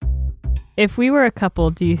if we were a couple,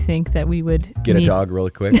 do you think that we would get a dog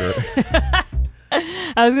really quick? Or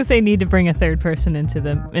I was gonna say need to bring a third person into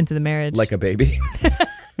the marriage, like a baby,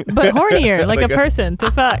 but hornier, like a person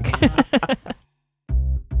to fuck.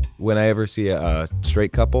 When I ever see a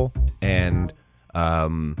straight couple and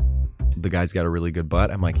the guy's got a really good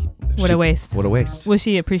butt, I'm like, what a waste. What a waste. Will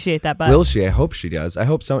she appreciate that butt? Will she? I hope she does. I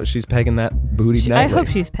hope so. She's pegging that booty nightly. I hope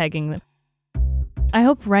she's pegging them. I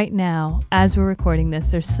hope right now, as we're recording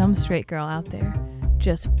this, there's some straight girl out there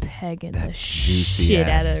just pegging that the juicy shit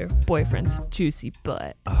ass out of her boyfriend's juicy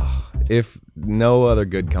butt. Oh, if no other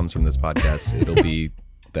good comes from this podcast, it'll be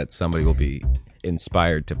that somebody will be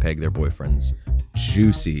inspired to peg their boyfriend's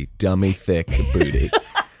juicy, dummy thick booty.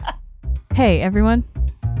 Hey, everyone.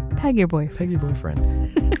 Peg your boyfriend. Peg your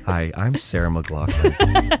boyfriend. Hi, I'm Sarah McLaughlin.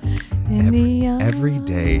 Every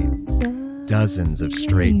day, dozens of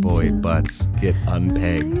straight boy butts get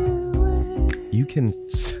unpegged. You can...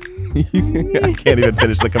 I can't even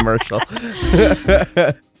finish the commercial.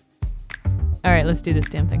 All right, let's do this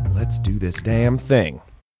damn thing. Let's do this damn thing.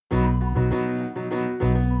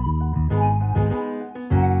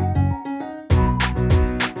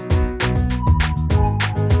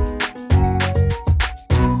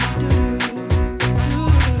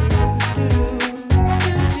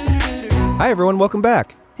 Hi, everyone. Welcome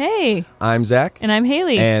back. Hey. I'm Zach. And I'm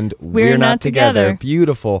Haley. And we're not together.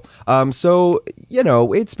 Beautiful. So,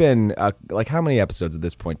 it's been, like, how many episodes at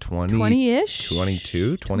this point? 20-ish?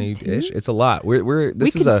 22? 20-ish? It's a lot.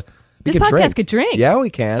 This podcast drink. could drink. Yeah, we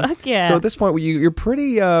can. Fuck yeah. So at this point, you're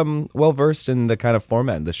pretty well-versed in the kind of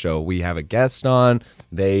format of the show. We have a guest on.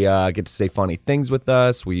 They get to say funny things with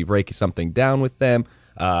us. We break something down with them.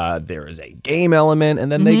 There is a game element.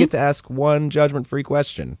 And then they get to ask one judgment-free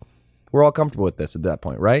question. We're all comfortable with this at that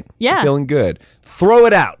point, right? Yeah. We're feeling good. Throw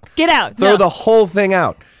it out. Get out. Throw the whole thing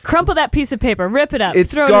out. Crumple that piece of paper. Rip it up.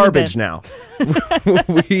 It's throw garbage it now.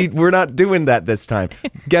 We're not doing that this time.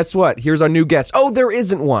 Guess what? Here's our new guest. Oh, there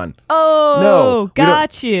isn't one. Oh, no,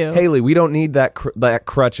 got you. Haley, we don't need that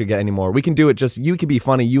crutch again anymore. We can do it just, you can be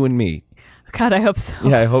funny, you and me. God, I hope so.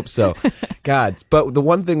 Yeah, I hope so. God, but the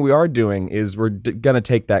one thing we are doing is we're going to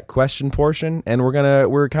take that question portion and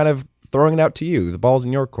we're kind of throwing it out to you. The ball's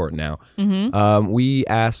in your court now. Mm-hmm. We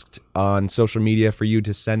asked on social media for you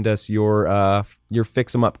to send us your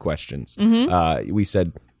fix 'em up questions. Mm-hmm. We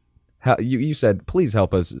said, you said, please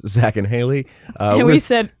help us, Zach and Haley. And we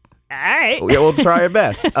said, all right. Yeah, we'll try our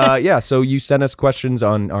best. So you sent us questions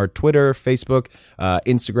on our Twitter, Facebook,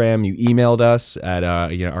 Instagram. You emailed us at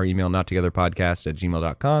our email,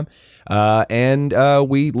 nottogetherpodcast@gmail.com. And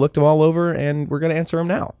we looked them all over, and we're going to answer them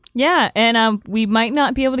now. Yeah, and we might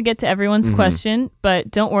not be able to get to everyone's question,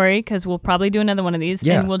 but don't worry, because we'll probably do another one of these,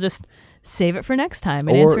 and we'll just save it for next time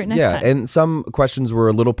and answer it next time. And some questions were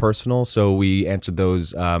a little personal, so we answered those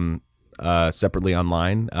separately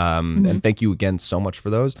online. And thank you again so much for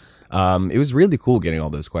those. It was really cool getting all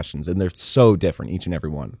those questions, and they're so different, each and every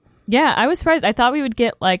one. Yeah, I was surprised. I thought we would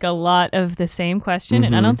get like a lot of the same question,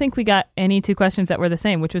 and I don't think we got any two questions that were the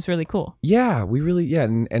same, which was really cool. Yeah,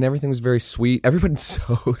 and everything was very sweet. Everybody's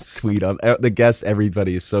so sweet on the guest.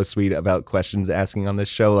 Everybody is so sweet about questions asking on this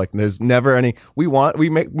show. Like, there's never any. We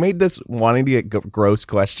made this wanting to get gross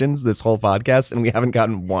questions this whole podcast, and we haven't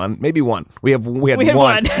gotten one. Maybe one. We had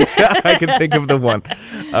one. I can think of the one.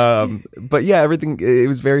 But yeah, everything. It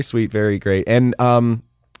was very sweet, very great, and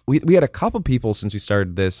we had a couple people since we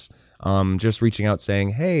started this. Just reaching out saying,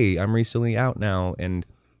 hey, I'm recently out now, and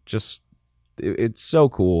just it's so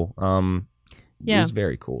cool. It was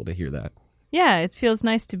very cool to hear that. Yeah, it feels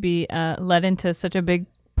nice to be led into such a big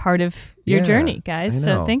part of your journey, guys.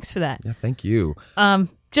 So thanks for that. Yeah, thank you.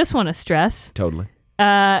 Just want to stress. Totally.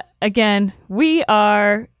 Again, we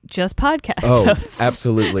are just podcast hosts.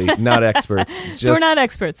 Absolutely. Not experts. So we're not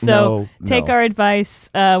experts. So take our advice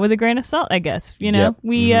with a grain of salt, I guess. We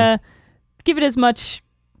give it as much,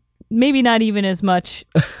 maybe not even as much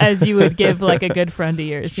as you would give like a good friend of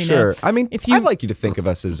yours. Sure. I mean, I'd like you to think of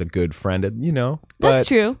us as a good friend, That's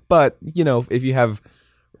true. But, if you have,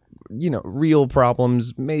 real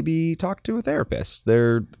problems, maybe talk to a therapist.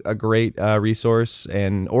 They're a great resource,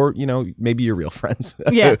 or maybe your real friends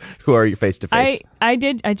who are your face-to-face.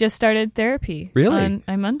 I just started therapy. Really?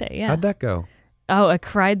 on Monday, yeah. How'd that go? Oh, I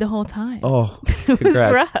cried the whole time. Oh, it was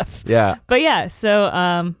rough. Yeah. But yeah, so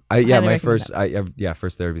my first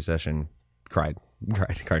therapy session, cried.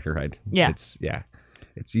 Yeah.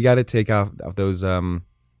 It's you got to take off those you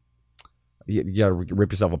got to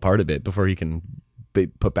rip yourself apart a bit before you can be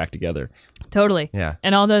put back together. Totally. Yeah.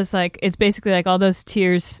 And all those it's basically like all those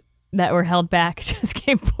tears that were held back just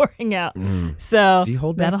came pouring out. So do you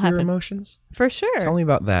hold back your happen. Emotions? For sure. Tell me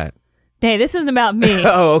about that. Hey, this isn't about me.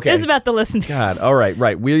 Oh, okay. This is about the listeners. God, all right,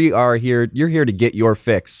 right. We are here. You're here to get your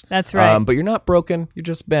fix. That's right. But you're not broken. You're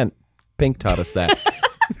just bent. Pink taught us that.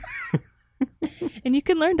 And you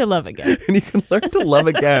can learn to love again. And you can learn to love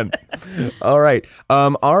again. All right.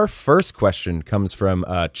 Our first question comes from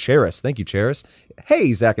Charis. Thank you, Charis.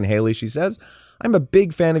 Hey, Zach and Haley, she says, I'm a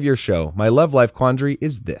big fan of your show. My love life quandary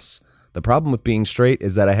is this. The problem with being straight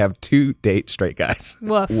is that I have 2 date straight guys.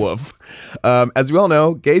 Woof. Woof. As we all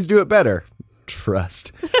know, gays do it better.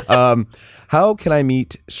 Trust. How can I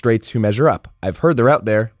meet straights who measure up? I've heard they're out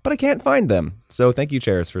there, but I can't find them. So thank you,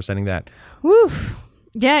 Charis, for sending that. Woof.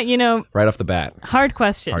 Yeah, you know. Right off the bat. Hard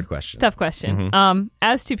question. Hard question. Tough question. Mm-hmm.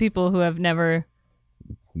 As to people who have never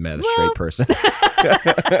met a straight person.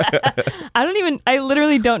 I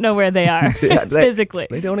literally don't know where they are physically.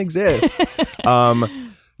 They don't exist.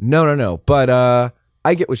 No. But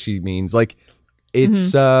I get what she means. Like,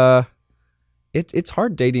 it's it's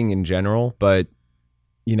hard dating in general, but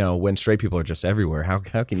you know, when straight people are just everywhere, how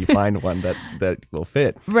can you find one that will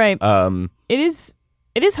fit? Right. It is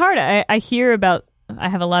hard. I hear about. I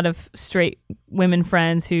have a lot of straight women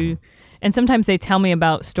friends who, and sometimes they tell me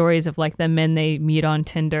about stories of like the men they meet on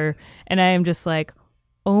Tinder, and I am just like,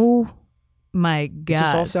 oh my God. It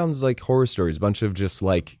just all sounds like horror stories. A bunch of just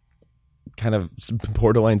like kind of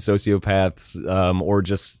borderline sociopaths, or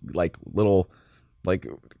just like little like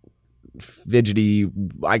fidgety,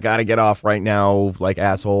 I gotta get off right now, like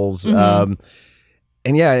assholes. And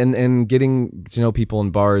yeah, and getting to know people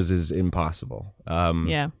in bars is impossible.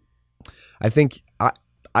 Yeah. I think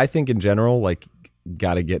in general, like,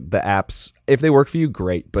 gotta get the apps. If they work for you,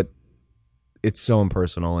 great, but it's so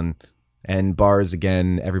impersonal, and bars,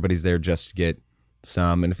 again, everybody's there just to get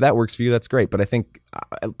some, and if that works for you, that's great. But I think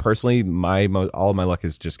personally, all of my luck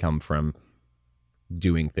has just come from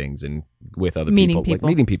doing things and with other people, like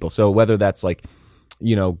meeting people. So whether that's like,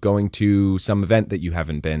 you know, going to some event that you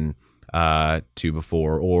haven't been to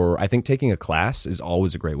before, or I think taking a class is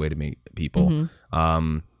always a great way to meet people.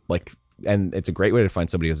 And it's a great way to find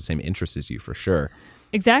somebody who has the same interests as you, for sure.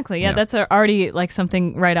 Exactly. Yeah, that's already like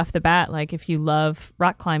something right off the bat. Like if you love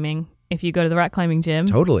rock climbing, if you go to the rock climbing gym,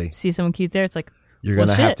 totally see someone cute there, it's like, you're going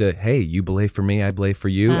to have to, hey, you belay for me, I belay for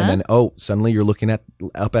you. And then, suddenly you're looking up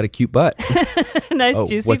at a cute butt. Nice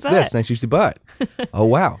juicy what's butt. This? Nice juicy butt. Oh,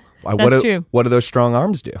 wow. That's true. What do those strong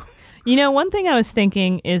arms do? You know, one thing I was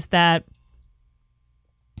thinking is that,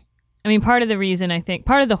 I mean, part of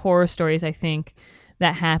the horror stories, I think,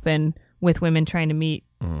 that happen with women trying to meet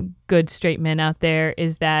good straight men out there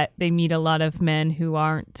is that they meet a lot of men who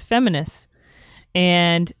aren't feminists.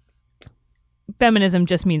 And feminism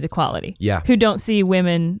just means equality. Yeah. Who don't see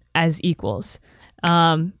women as equals.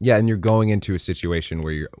 Yeah, and you're going into a situation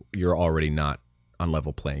where you're already not on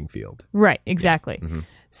level playing field. Right, exactly. Yeah.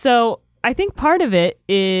 So I think part of it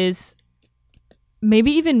is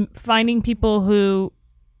maybe even finding people who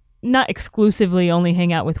not exclusively only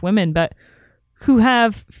hang out with women, but who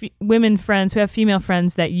have women friends, who have female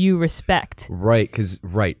friends that you respect. Right,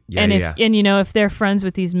 Yeah, and you know, if they're friends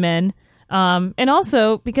with these men, and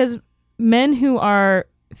also because men who are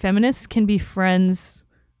feminists can be friends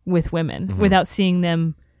with women without seeing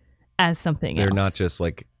them as something else. They're not just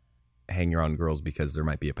like hang around girls because there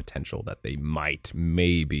might be a potential that they might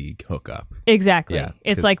maybe hook up. Exactly. Yeah,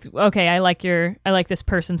 it's like, okay, I like this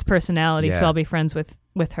person's personality, so I'll be friends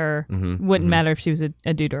with her. Wouldn't matter if she was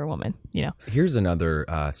a dude or a woman, you know. Here's another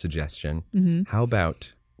suggestion. How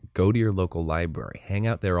about go to your local library, hang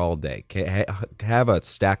out there all day, have a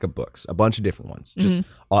stack of books, a bunch of different ones, just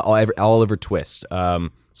Oliver Twist,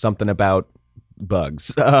 something about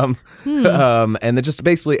bugs, and then just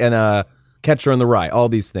basically, and Catcher in the Rye, all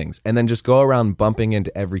these things, and then just go around bumping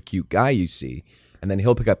into every cute guy you see, and then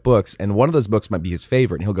he'll pick up books, and one of those books might be his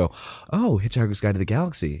favorite, and he'll go, "Oh, Hitchhiker's Guide to the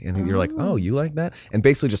Galaxy," and you're like, "Oh, you like that?" And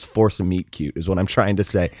basically just force a meet cute is what I'm trying to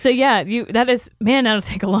say. So yeah, that'll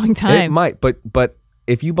take a long time. It might, but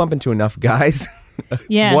if you bump into enough guys,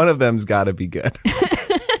 one of them's got to be good.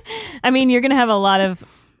 I mean, you're gonna have a lot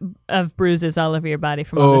of bruises all over your body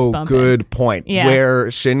from all this bumping. Oh, good point. Yeah. Wear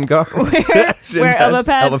shin guards. Wear elbow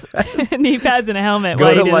pads, knee pads, and a helmet.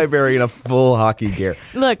 Go to the library in a full hockey gear.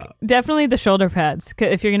 Look, definitely the shoulder pads,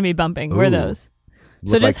 if you're going to be bumping. Wear those.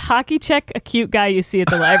 So just hockey check a cute guy you see at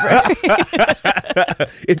the library.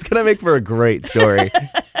 It's going to make for a great story.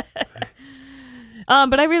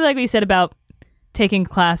 But I really like what you said about taking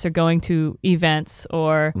class or going to events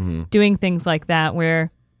or doing things like that where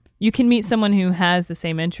you can meet someone who has the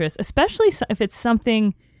same interests, especially if it's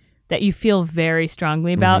something that you feel very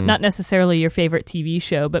strongly about, not necessarily your favorite TV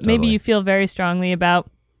show, but maybe you feel very strongly about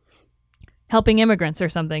helping immigrants or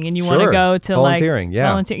something, and you want to go to volunteering,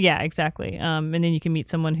 yeah, exactly. And then you can meet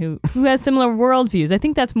someone who has similar worldviews. I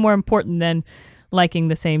think that's more important than liking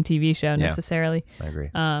the same TV show necessarily. I agree.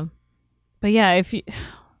 But yeah, if you,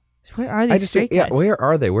 where are these straight guys? Yeah, where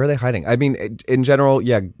are they? Where are they hiding? I mean, in general,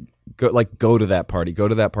 yeah, go to that party. Go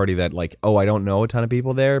to that party that like, oh, I don't know a ton of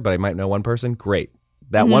people there, but I might know one person. Great.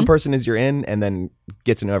 That one person is your in, and then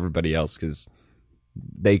get to know everybody else because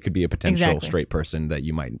they could be a potential straight person that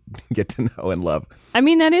you might get to know and love. I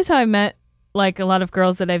mean, that is how I met like a lot of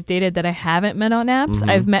girls that I've dated that I haven't met on apps.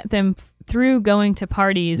 I've met them through going to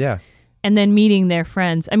parties and then meeting their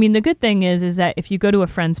friends. I mean, the good thing is that if you go to a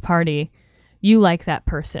friend's party, you like that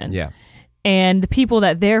person. Yeah. And the people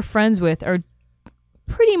that they're friends with are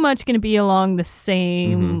pretty much going to be along the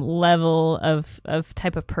same level of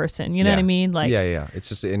type of person. You know what I mean? Like, yeah. It's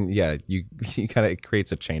just, and you kind of, it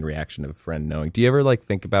creates a chain reaction of a friend knowing. Do you ever like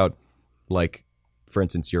think about like, for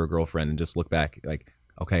instance, your girlfriend and just look back like,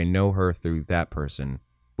 okay, I know her through that person,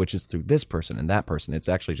 which is through this person and that person. It's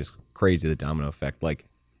actually just crazy, the domino effect. Like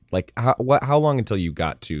how long until you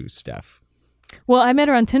got to Steph? Well, I met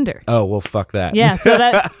her on Tinder. Oh, well, fuck that. Yeah, so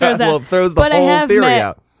that throws out. Well, it throws the whole theory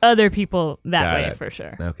out. Other people that way for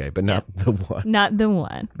sure. Okay, but not the one. Not the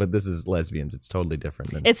one. But this is lesbians. It's totally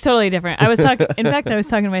different. It's totally different. I was talking. In fact, I was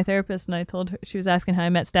talking to my therapist, and I told her, she was asking how I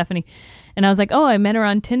met Stephanie, and I was like, "Oh, I met her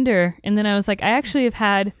on Tinder." And then I was like, "I actually have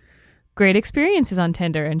had great experiences on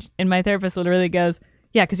Tinder." And my therapist literally goes,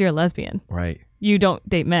 "Yeah, because you're a lesbian, right? You don't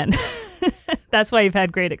date men. That's why you've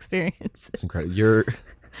had great experiences." It's incredible.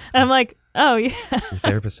 And I'm like, oh, yeah. Your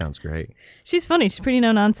therapist sounds great. She's funny. She's a pretty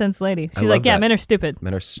no-nonsense lady. She's like, yeah, men are stupid.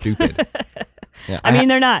 Men are stupid. Yeah, I mean,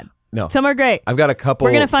 they're not. No. Some are great. I've got a couple.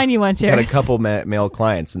 We're going to find you one, Charis. I've got a couple male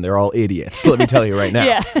clients, and they're all idiots. Let me tell you right now.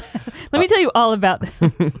 Yeah. Let me tell you all about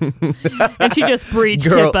them. And she just breached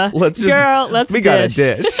HIPAA. We got a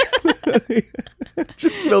dish.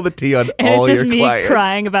 Just spill the tea on and all your clients. And it's just me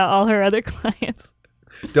crying about all her other clients.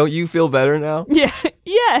 Don't you feel better now? Yeah.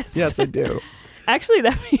 Yes. Yes, I do. Actually,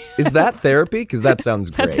 is that therapy? Because that sounds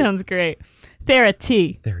great. That sounds great.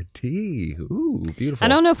 Therapy. Ooh, beautiful. I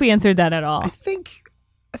don't know if we answered that at all. I think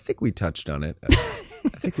we touched on it. I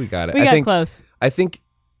think we got it. We got close. I think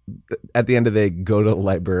at the end of the day, go to the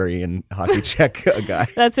library and hockey check a guy.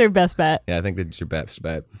 That's your best bet. Yeah, I think that's your best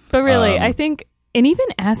bet. But really, I think, and even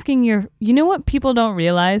asking you know what people don't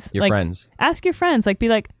realize? Your friends. Ask your friends. Like, be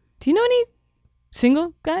like, do you know any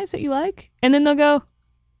single guys that you like? And then they'll go,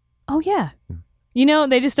 oh, yeah. You know,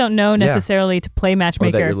 they just don't know necessarily to play matchmaker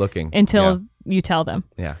or that you're looking. Until you tell them.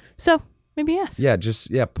 Yeah. So maybe yes. Yeah,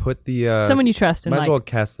 just put the someone you trust and might as well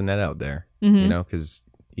cast the net out there. You know, because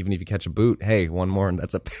even if you catch a boot, hey, one more and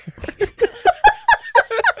that's a pair.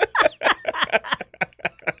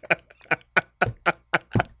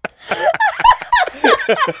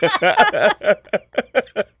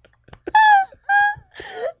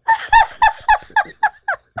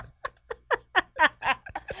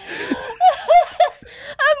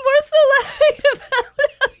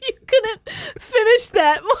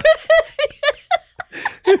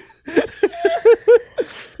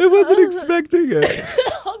 I wasn't expecting it.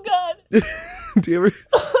 Oh God! Do you ever?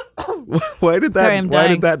 Why did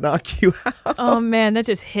that knock you out? Oh man, that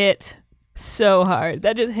just hit so hard.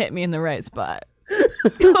 That just hit me in the right spot.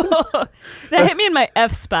 That hit me in my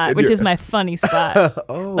F spot, which is my funny spot.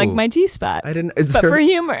 Oh, like my G spot. I didn't. But for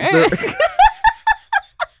humor.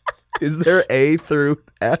 Is there A through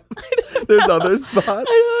F? There's other spots.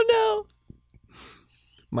 I don't know.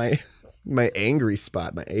 My angry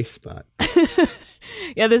spot, my A spot.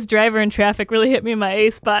 Yeah, this driver in traffic really hit me in my A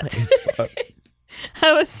spot.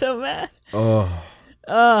 I was so mad. Oh.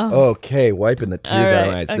 Okay, wiping the tears out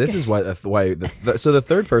of my eyes. Okay. This is why. So the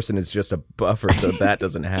third person is just a buffer, so that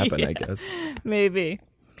doesn't happen. Yeah, I guess. Maybe.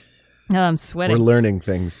 Oh, I'm sweating. We're learning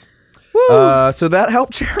things. Woo! So that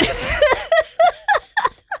helped, Charis.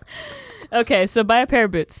 Okay, so buy a pair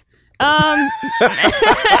of boots.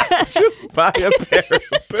 Just buy a pair of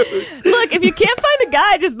boots. Look, if you can't find a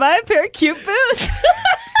guy, just buy a pair of cute boots.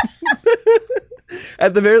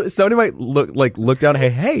 At the very, somebody might look down.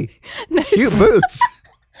 Hey, nice cute boots.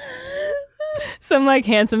 Some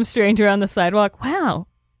handsome stranger on the sidewalk. Wow,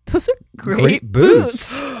 those are great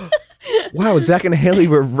boots. Wow, Zach and Haley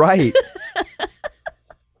were right.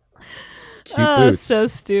 Cute boots. So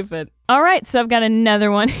stupid. All right, so I've got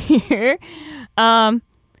another one here.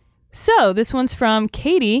 So this one's from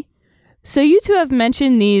Katie. So you two have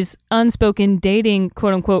mentioned these unspoken dating,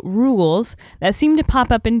 quote unquote, rules that seem to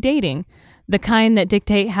pop up in dating, the kind that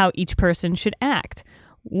dictate how each person should act.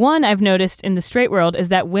 One I've noticed in the straight world is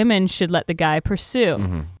that women should let the guy pursue.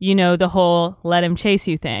 Mm-hmm. You know, the whole let him chase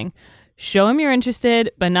you thing. Show him you're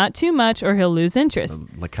interested, but not too much or he'll lose interest.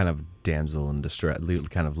 Like kind of damsel in distress,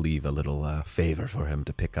 kind of leave a little favor for him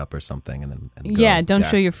to pick up or something and then go. Yeah, don't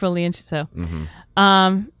show you're fully interested.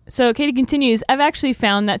 So Katie continues, I've actually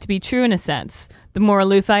found that to be true in a sense. The more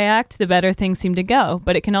aloof I act, the better things seem to go,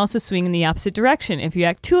 but it can also swing in the opposite direction. If you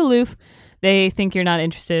act too aloof, they think you're not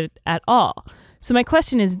interested at all. So my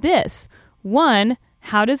question is this. 1,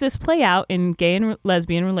 how does this play out in gay and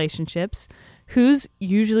lesbian relationships? Who's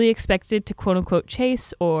usually expected to quote unquote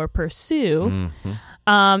chase or pursue?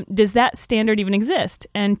 Does that standard even exist?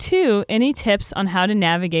 And 2, any tips on how to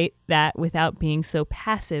navigate that without being so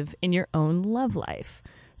passive in your own love life?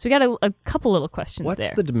 So we got a couple little questions there.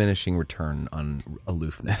 What's the diminishing return on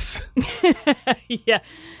aloofness? Yeah.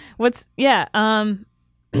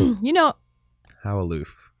 You know. How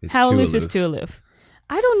aloof is how too aloof aloof? is too aloof?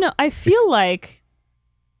 I don't know. I feel like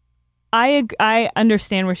I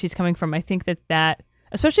understand where she's coming from. I think that,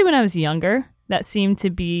 especially when I was younger, that seemed to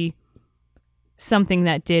be something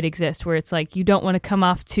that did exist where it's like you don't want to come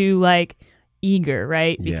off too like eager,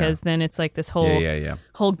 right? Because then it's like this whole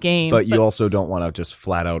game. But you also don't want to just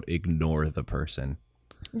flat out ignore the person.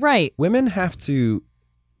 Right. Women have to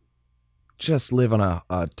just live on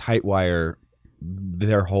a tight wire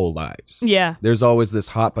their whole lives. Yeah. There's always this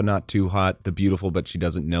hot but not too hot, the beautiful but she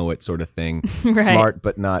doesn't know it sort of thing. Right. Smart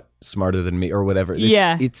but not smarter than me or whatever.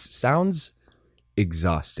 It sounds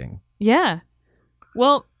exhausting. Yeah.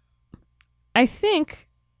 Well, I think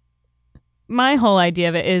my whole idea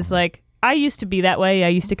of it is like, I used to be that way. I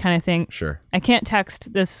used to kind of think, sure, I can't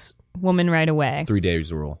text this woman right away. 3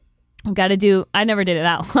 days rule. I never did it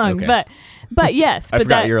that long, Okay. but yes. I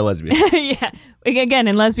forgot you're a lesbian. Yeah. Again,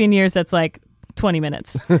 in lesbian years, that's like 20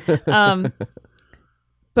 minutes.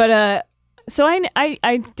 So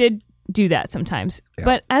I did do that sometimes. Yeah.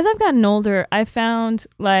 But as I've gotten older, I found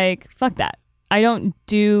like, fuck that. I don't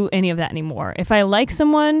do any of that anymore. If I like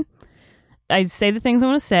someone, I say the things I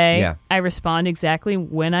want to say. Yeah. I respond exactly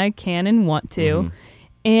when I can and want to.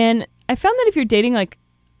 And I found that if you're dating like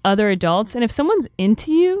other adults and if someone's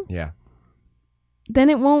into you, then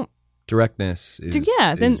it won't. Directness is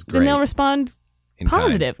then they'll respond in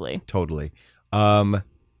positively. Kind. Totally.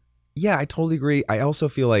 Yeah, I totally agree. I also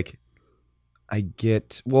feel like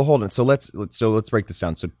hold on. So let's break this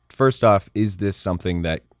down. So first off, is this something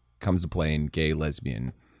that comes to play in gay,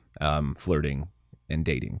 lesbian, flirting and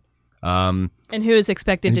dating? And who is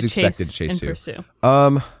expected to chase and who? pursue?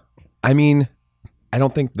 I mean, I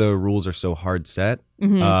don't think the rules are so hard set.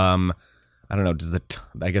 I don't know. Does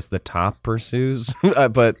I guess the top pursues,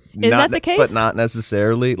 but is that the case? But not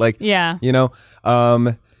necessarily. Like, you know,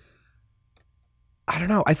 I don't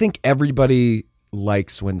know. I think everybody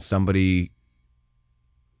likes when somebody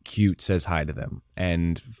cute says hi to them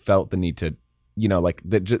and felt the need to, you know, like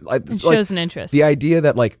that. It shows an interest. The idea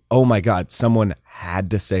that like, oh my God, someone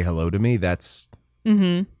had to say hello to me. That's. I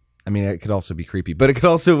mean, it could also be creepy, but it could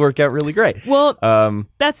also work out really great. Well,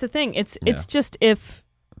 that's the thing. It's just if.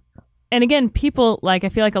 And again, people I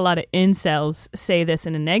feel like a lot of incels say this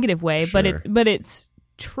in a negative way, sure. but it's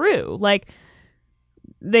true. Like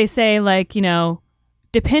they say, like, you know,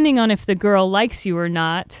 depending on if the girl likes you or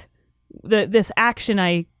not, this action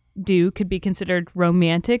I do could be considered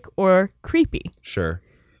romantic or creepy. Sure.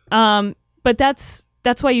 But that's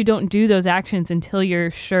why you don't do those actions until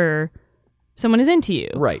you're sure someone is into you.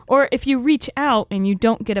 Right. Or if you reach out and you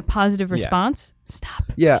don't get a positive response, stop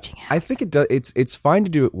reaching out. I think it does. It's fine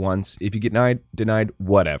to do it once. If you get denied,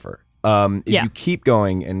 whatever. If you keep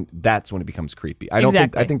going, and that's when it becomes creepy. I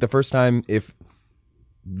think the first time, if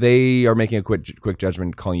they are making a quick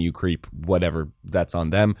judgment, calling you creep, whatever, that's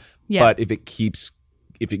on them. Yeah. But if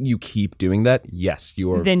you keep doing that, yes,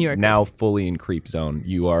 you're now fully in creep zone.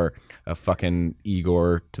 You are a fucking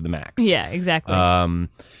Igor to the max. Yeah, exactly.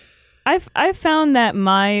 I've found that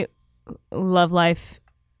my love life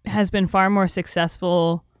has been far more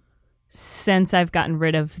successful since I've gotten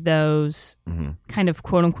rid of those kind of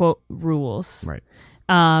quote unquote rules. Right.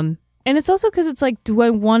 And it's also because it's like, do I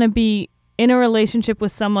want to be in a relationship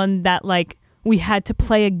with someone that like we had to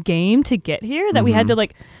play a game to get here, that we had to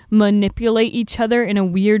like manipulate each other in a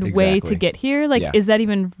weird way to get here? Like, is that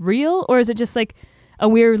even real, or is it just like a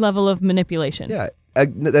weird level of manipulation? Yeah.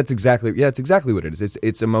 It's exactly what it is.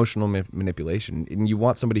 It's emotional manipulation, and you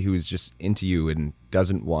want somebody who is just into you and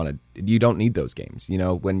doesn't want to. You don't need those games, you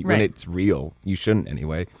know. When it's real, you shouldn't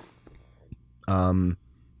anyway. And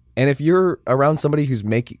if you're around somebody who's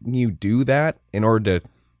making you do that in order to,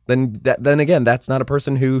 then again, that's not a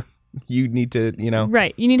person who you need to, you know.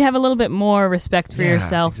 Right. You need to have a little bit more respect for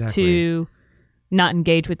yourself to not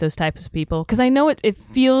engage with those types of people, because I know it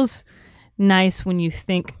feels nice when you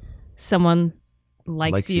think someone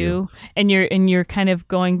likes you, and you're kind of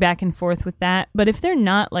going back and forth with that. But if they're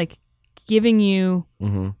not like giving you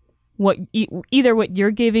what either what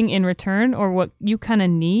you're giving in return or what you kind of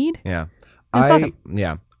need,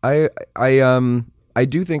 I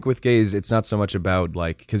do think with gays it's not so much about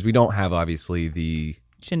like, because we don't have obviously the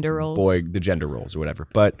gender roles, the gender roles or whatever.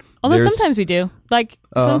 But although sometimes we do, like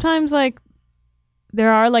sometimes like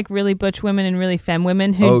there are like really butch women and really femme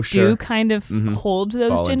women who do kind of hold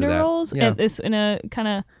those gender roles in a kind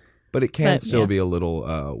of. But it can still be a little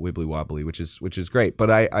wibbly wobbly, which is great. But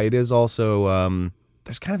it is also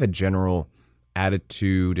there's kind of a general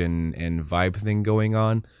attitude and vibe thing going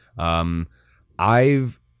on.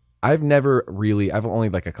 I've never really, I've only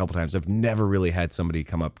like a couple times, I've never really had somebody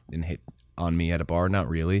come up and hit on me at a bar. Not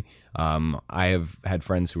really. I have had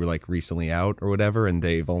friends who were like recently out or whatever, and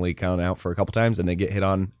they've only gone out for a couple times and they get hit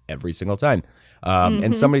on every single time.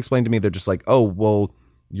 And somebody explained to me, they're just like, oh, well,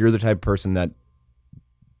 you're the type of person that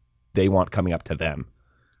they want coming up to them.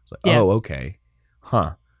 It's like, oh, okay.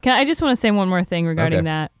 Huh. I just want to say one more thing regarding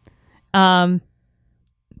that.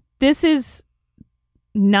 This is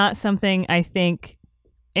not something I think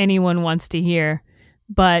anyone wants to hear,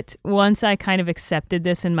 but once I kind of accepted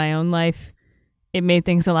this in my own life, it made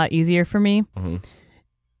things a lot easier for me.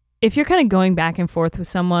 If you're kind of going back and forth with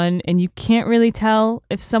someone and you can't really tell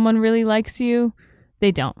if someone really likes you,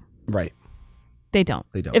 they don't. Right. They don't.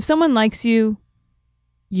 They don't. If someone likes you,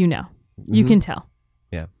 you know. You can tell.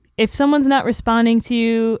 Yeah. If someone's not responding to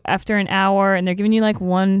you after an hour and they're giving you like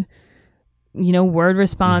one, word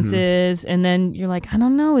responses, and then you're like, I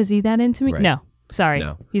don't know, is he that into me? Right. No. Sorry.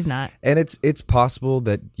 No. He's not. And it's possible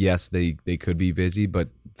that, yes, they could be busy, but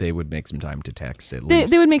they would make some time to text at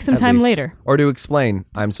least. They would make some time later. Or to explain,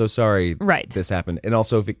 I'm so sorry right. this happened. And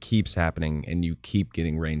also if it keeps happening and you keep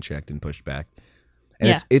getting rain checked and pushed back.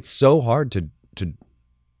 And it's so hard to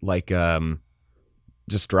like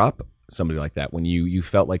just drop somebody like that when you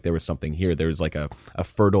felt like there was something here. There was like a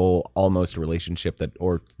fertile almost relationship that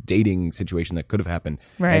or dating situation that could have happened.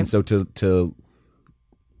 Right. And so to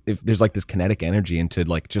if there's like this kinetic energy and to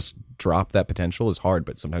like just drop that potential is hard,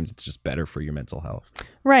 but sometimes it's just better for your mental health.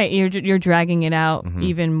 Right. You're dragging it out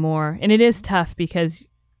even more. And it is tough because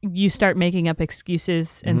you start making up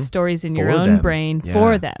excuses and stories in your own brain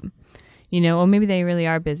for them. Or maybe they really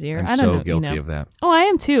are busy. Or I don't know. I'm so guilty of that. Oh, I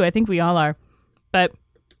am too. I think we all are. But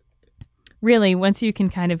really, once you can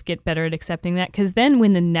kind of get better at accepting that, because then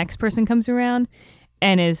when the next person comes around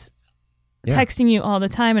and is texting you all the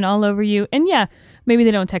time and all over you, and maybe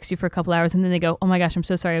they don't text you for a couple hours and then they go, oh my gosh, I'm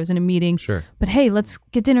so sorry, I was in a meeting. Sure. But hey, let's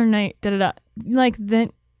get dinner tonight, da-da-da. Like,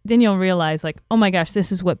 then you'll realize, like, oh my gosh,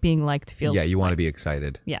 this is what being liked feels like. Yeah, you want to be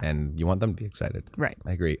excited. Yeah. And you want them to be excited. Right.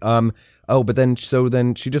 I agree. But then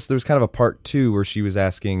she just, there was kind of a part 2 where she was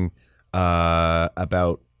asking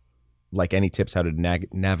about like any tips how to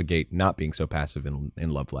navigate not being so passive in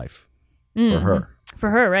love life for her. For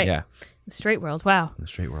her, right. Yeah. The straight world. Wow. The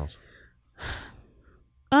straight world.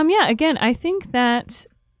 Again, I think that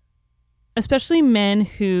especially men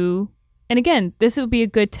who, and again, this would be a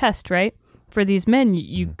good test, right? For these men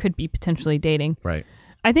you could be potentially dating. Right.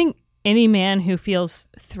 I think any man who feels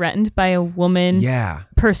threatened by a woman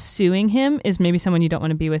pursuing him is maybe someone you don't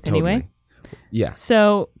want to be with anyway. Yeah.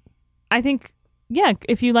 So I think,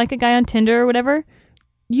 if you like a guy on Tinder or whatever,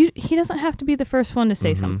 he doesn't have to be the first one to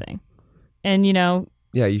say something. And,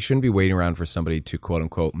 yeah, you shouldn't be waiting around for somebody to quote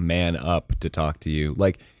unquote man up to talk to you.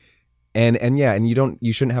 Like, and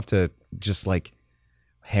you shouldn't have to just like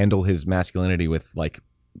handle his masculinity with like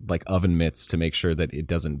oven mitts to make sure that it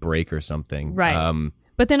doesn't break or something. Right.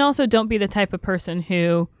 But then also don't be the type of person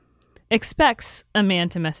who expects a man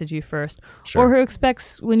to message you first, or who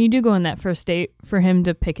expects when you do go on that first date for him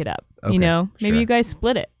to pick it up. Okay, Maybe you guys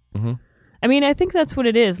split it. I mean, I think that's what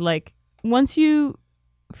it is. Like, once you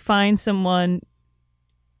find someone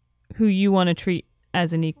who you want to treat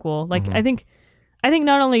as an equal, like I think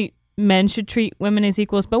not only men should treat women as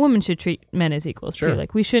equals, but women should treat men as equals too.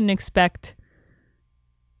 Like, we shouldn't expect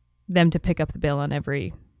them to pick up the bill on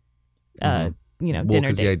every dinner date.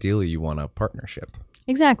 Because ideally you want a partnership.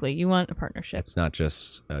 Exactly. You want a partnership. It's not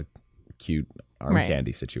just a cute arm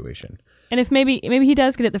candy situation. And if maybe he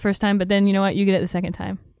does get it the first time, but then you know what? You get it the second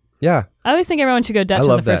time. Yeah. I always think everyone should go Dutch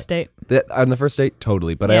on the first date. On the first date,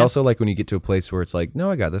 totally. But I also like when you get to a place where it's like, no,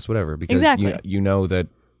 I got this, whatever. Because you know that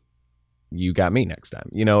you got me next time.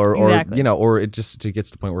 Or it just gets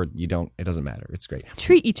to the point where it doesn't matter. It's great.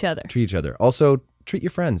 Treat each other. Also, treat your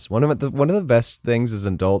friends. One of the best things as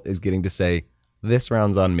an adult is getting to say, this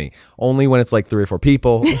round's on me. Only when it's like 3 or 4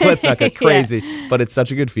 people. Let's not get crazy. But it's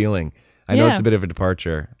such a good feeling. I know it's a bit of a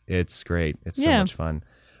departure. It's great. It's so much fun.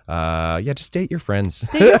 just date your friends.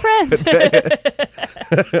 Date your friends.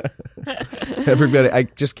 Everybody, I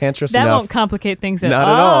just can't stress that enough. Won't complicate things at all. Not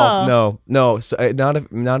at all. No. So,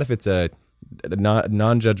 not if it's a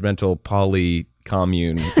non-judgmental poly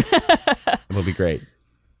commune. It'll be great.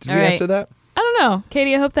 Did we answer that? I don't know,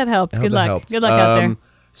 Katie. I hope that helped. Good luck. Good luck out there.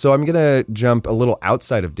 So I'm gonna jump a little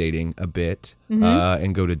outside of dating a bit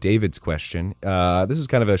and go to David's question. This is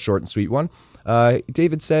kind of a short and sweet one.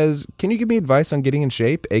 David says, "Can you give me advice on getting in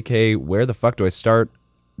shape? AKA, where the fuck do I start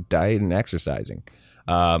dieting and exercising?"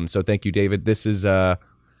 So thank you, David. It's a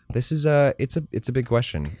big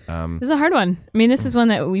question. This is a hard one. I mean, this is one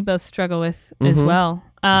that we both struggle with as well.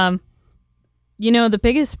 The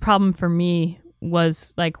biggest problem for me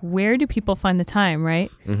was like, where do people find the time, right?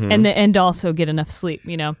 And also get enough sleep,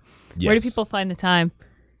 Yes. Where do people find the time?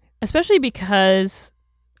 Especially because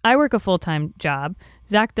I work a full-time job.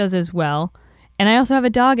 Zach does as well. And I also have a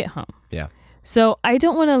dog at home. Yeah. So I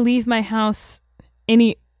don't want to leave my house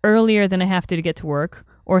any earlier than I have to get to work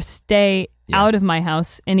or stay out of my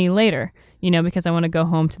house any later, because I want to go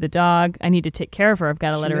home to the dog. I need to take care of her. I've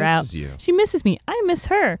got to let her out. She misses me. I miss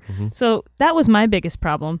her. So that was my biggest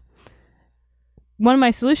problem. One of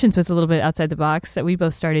my solutions was a little bit outside the box that we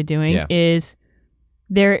both started doing is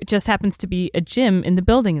there just happens to be a gym in the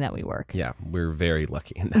building that we work. Yeah, we're very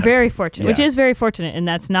lucky in that. Very fortunate, which is very fortunate, and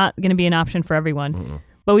that's not going to be an option for everyone.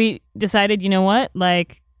 But we decided, you know what?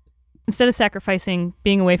 Like, instead of sacrificing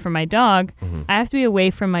being away from my dog, I have to be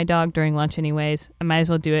away from my dog during lunch anyways. I might as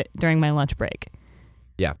well do it during my lunch break.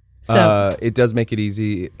 Yeah. So it does make it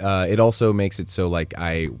easy. It also makes it so like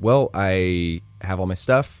I have all my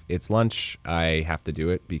stuff. It's lunch. I have to do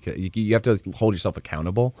it because you have to hold yourself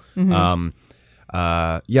accountable. Find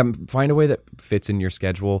a way that fits in your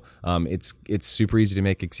schedule. It's super easy to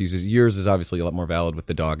make excuses. Yours is obviously a lot more valid with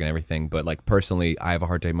the dog and everything, but like personally, I have a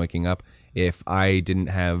hard time waking up. If I didn't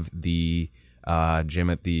have the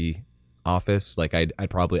gym at the office, like I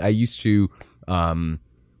used to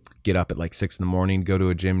get up at like 6 a.m, go to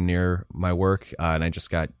a gym near my work, and I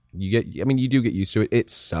just you do get used to it. It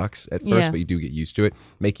sucks at first, but you do get used to it.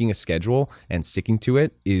 Making a schedule and sticking to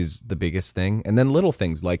it is the biggest thing. And then little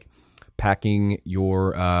things like packing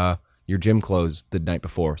your gym clothes the night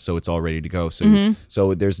before so it's all ready to go.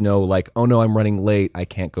 So there's no like, oh no, I'm running late, I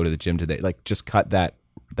can't go to the gym today. Like just cut that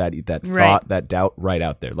thought, that doubt right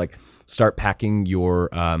out there. Like start packing your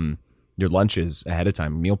lunches ahead of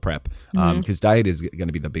time, meal prep, because diet is going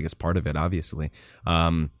to be the biggest part of it, obviously.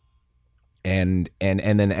 And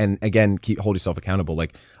again, hold yourself accountable.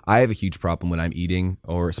 Like I have a huge problem when I'm eating,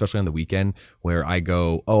 or especially on the weekend, where I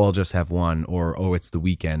go, oh, I'll just have one, or oh, it's the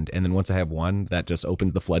weekend, and then once I have one, that just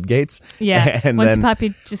opens the floodgates. Yeah, and once you pop,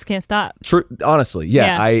 you just can't stop. True, honestly,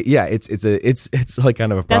 it's like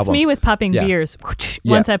kind of a problem. That's me with popping beers.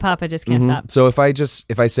 Once I pop, I just can't stop. So if I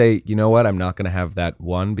say, you know what, I'm not going to have that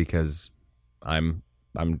one because I'm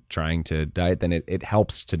trying to diet, then it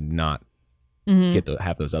helps to not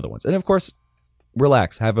have those other ones. And of course,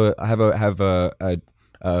 relax, have a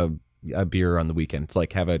beer on the weekend,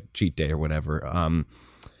 like have a cheat day or whatever.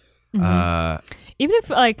 Even if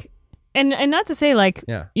like, and not to say like,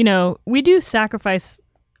 we do sacrifice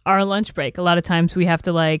our lunch break. A lot of times we have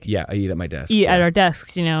to like, I eat at my desk, at our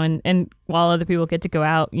desks, and while other people get to go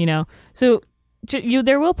out, so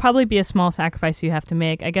there will probably be a small sacrifice you have to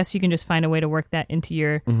make. I guess you can just find a way to work that into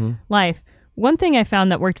your life. One thing I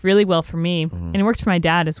found that worked really well for me, and it worked for my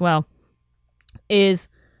dad as well, is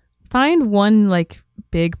find one like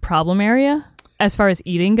big problem area as far as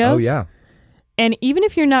eating goes. Oh yeah. And even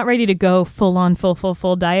if you're not ready to go full on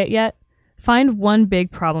full diet yet, find one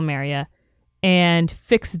big problem area and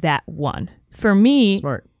fix that one. For me,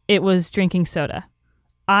 it was drinking soda.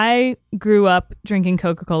 I grew up drinking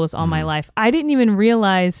Coca-Colas all my life. I didn't even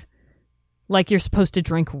realize like you're supposed to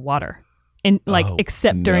drink water. And like,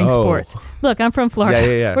 except during sports. Look, I'm from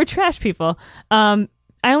Florida. Yeah. We're trash people. I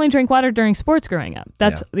only drank water during sports growing up.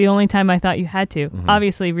 That's the only time I thought you had to.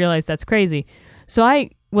 Obviously realized that's crazy. So I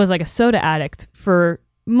was like a soda addict for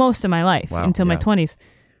most of my life until my 20s.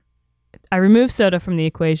 I removed soda from the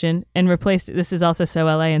equation and replaced it. This is also so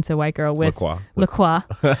LA and so white girl with La Croix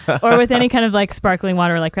or with any kind of like sparkling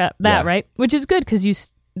water like that, right? Which is good because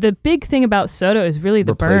the big thing about soda is really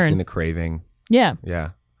the replacing the craving. Yeah.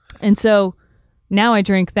 Yeah. And so now I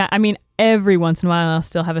drink that. I mean, every once in a while I'll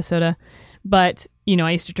still have a soda, but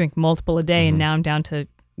I used to drink multiple a day and now I'm down to,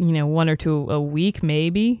 one or two a week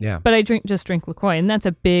maybe. Yeah. But I just drink LaCroix, and that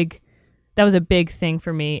was a big thing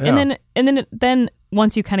for me. Yeah. And then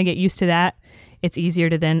once you kind of get used to that, it's easier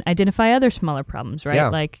to then identify other smaller problems, right? Yeah.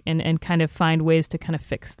 Like, and kind of find ways to kind of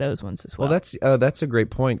fix those ones as well. Well, that's a great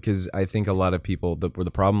point, because I think a lot of people, where the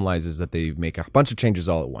problem lies is that they make a bunch of changes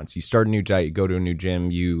all at once. You start a new diet, you go to a new gym,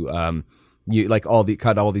 you like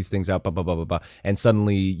cut all these things out, blah blah blah blah blah, and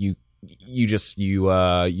suddenly you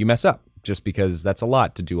mess up just because that's a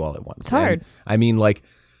lot to do all at once. It's hard. And, I mean, like,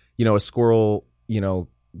 a squirrel,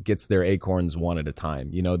 gets their acorns one at a time.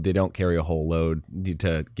 They don't carry a whole load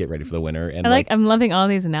to get ready for the winter. And I'm loving all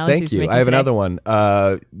these analogies. Thank you. I have another one.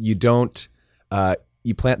 You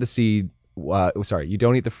plant the seed. You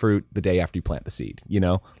don't eat the fruit the day after you plant the seed.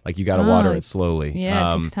 Like you got to water it slowly.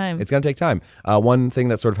 Yeah, it takes time. It's gonna take time. One thing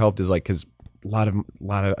that sort of helped is like, because a lot of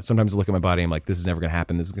sometimes I look at my body, I'm like, this is never gonna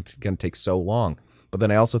happen. This is gonna take so long. But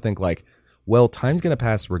then I also think like, well, time's gonna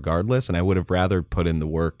pass regardless, and I would have rather put in the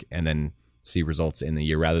work and then see results in the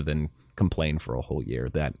year rather than complain for a whole year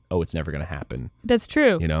that, it's never going to happen. That's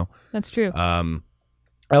true. That's true. I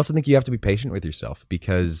also think you have to be patient with yourself,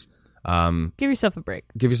 because give yourself a break.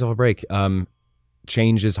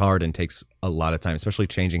 Change is hard and takes a lot of time, especially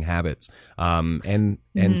changing habits. And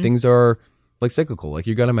things are like cyclical. Like,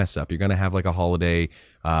 you're going to mess up. You're going to have like a holiday,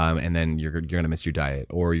 and then you're going to miss your diet,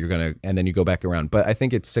 or and then you go back around. But I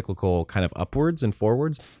think it's cyclical, kind of upwards and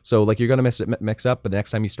forwards. So like, you're going to mix up, but the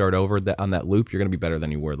next time you start over on that loop, you're going to be better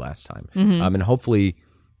than you were last time. And hopefully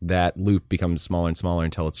that loop becomes smaller and smaller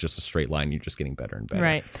until it's just a straight line. You're just getting better and better.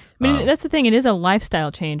 Right. I mean, that's the thing. It is a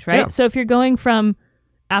lifestyle change, right? Yeah. So if you're going from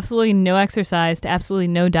absolutely no exercise to absolutely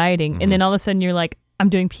no dieting, and then all of a sudden you're like, I'm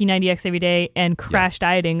doing P90X every day and crash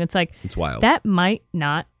dieting. It's like, it's wild. That might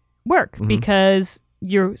not work because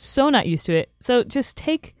you're so not used to it. So just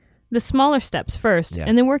take the smaller steps first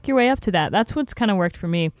and then work your way up to that. That's what's kind of worked for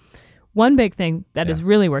me. One big thing that has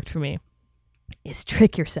really worked for me is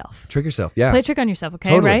trick yourself. Trick yourself, yeah. Play a trick on yourself, okay,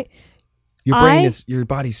 totally. Right? Your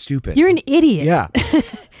body's stupid. You're an idiot. Yeah.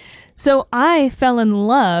 So I fell in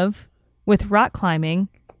love with rock climbing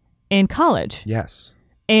in college. Yes.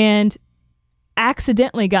 And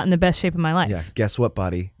accidentally got in the best shape of my life. Yeah. Guess what,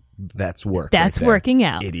 buddy? That's work. That's working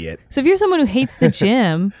out. Idiot. So if you're someone who hates the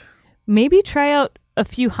gym, maybe try out a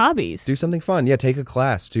few hobbies. Do something fun. Yeah, take a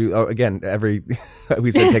class. Again,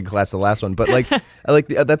 we said take a class the last one, but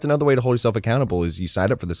that's another way to hold yourself accountable is you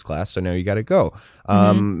signed up for this class, so now you got to go.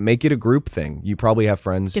 Make it a group thing. You probably have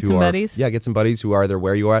friends get some buddies who are either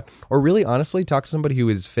where you are at, or really honestly talk to somebody who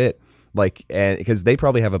is fit. And because they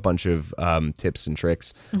probably have a bunch of tips and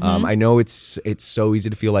tricks. I know it's so easy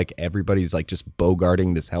to feel like everybody's like just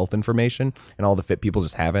bogarting this health information, and all the fit people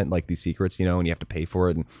just haven't, like these secrets, and you have to pay for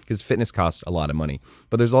it, and because fitness costs a lot of money.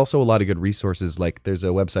 But there's also a lot of good resources. Like there's a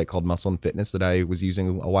website called Muscle and Fitness that I was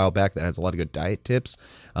using a while back that has a lot of good diet tips,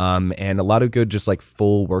 and a lot of good just like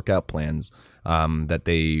full workout plans that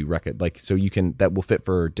they recommend. Like that will fit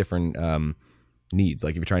for different needs.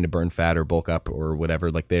 Like if you're trying to burn fat or bulk up or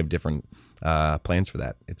whatever, like they have different plans for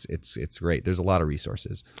that. It's great. There's a lot of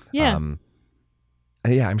resources. Yeah.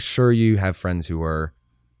 I'm sure you have friends who are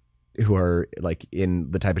like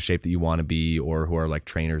in the type of shape that you want to be, or who are like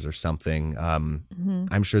trainers or something.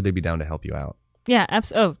 I'm sure they'd be down to help you out. Yeah,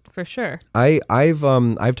 oh, for sure.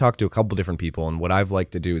 I've talked to a couple different people, and what I've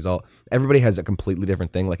liked to do is everybody has a completely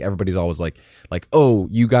different thing. Like everybody's always like, oh,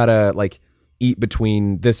 you gotta like eat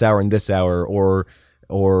between this hour and this hour,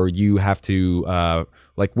 or you have to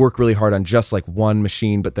like work really hard on just like one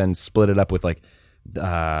machine, but then split it up with like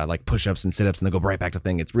push-ups and sit-ups, and then go right back to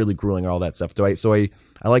thing. It's really grueling, or all that stuff. So I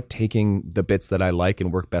like taking the bits that I like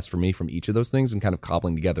and work best for me from each of those things, and kind of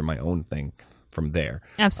cobbling together my own thing from there.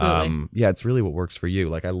 Absolutely. It's really what works for you.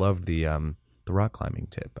 Like I loved the rock climbing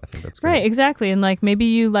tip. I think that's great. Right, exactly. And like maybe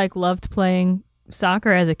you like loved playing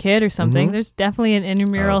soccer as a kid or something. There's definitely an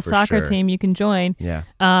intramural soccer team you can join. Yeah.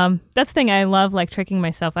 That's the thing I love, like tricking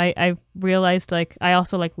myself. I realized like I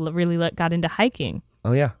also like really got into hiking.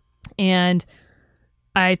 Oh yeah. And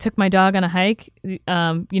I took my dog on a hike,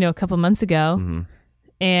 a couple months ago,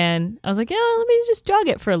 and I was like, let me just jog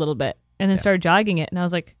it for a little bit, and then started jogging it, and I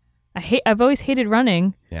was like, I've always hated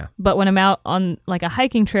running. Yeah. But when I'm out on like a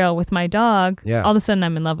hiking trail with my dog, all of a sudden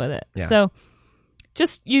I'm in love with it. Yeah. So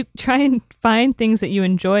just you try and find things that you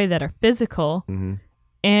enjoy that are physical,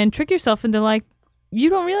 and trick yourself into like, you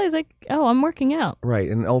don't realize like, oh, I'm working out. Right.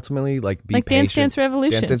 And ultimately like be like patient. Dance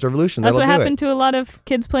Revolution. Dance Revolution. That's what happened to a lot of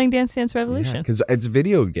kids playing Dance Revolution. Because it's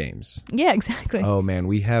video games. Yeah, exactly. Oh man,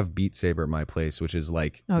 we have Beat Saber at my place, which is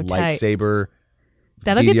like tight. Lightsaber.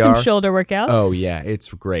 That'll DDR. get some shoulder workouts. Oh yeah, it's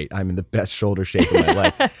great. I'm in the best shoulder shape of my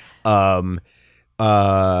life.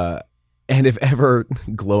 And if ever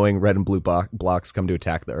glowing red and blue blocks come to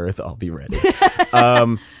attack the Earth, I'll be ready.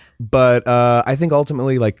 But I think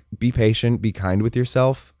ultimately, like, be patient, be kind with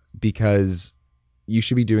yourself, because you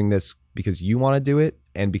should be doing this because you want to do it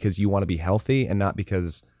and because you want to be healthy, and not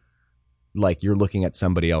because like you're looking at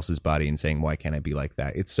somebody else's body and saying, why can't I be like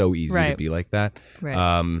that? It's so easy to be like that.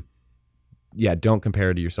 Right. Yeah, don't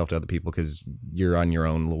compare yourself to other people because you're on your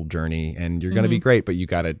own little journey and you're going to be great, but you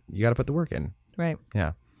gotta put the work in. Right.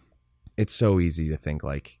 Yeah. It's so easy to think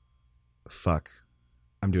like, fuck,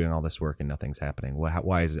 I'm doing all this work and nothing's happening.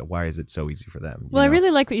 Why is it so easy for them? Well, I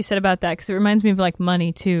really like what you said about that because it reminds me of like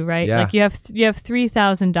money too, right? Yeah. Like you have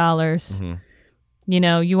 $3,000. You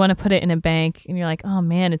know, you want to put it in a bank and you're like, oh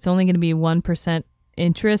man, it's only going to be 1%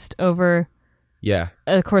 interest over. Yeah.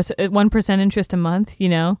 Of course, 1% interest a month. You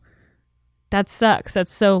know, that sucks.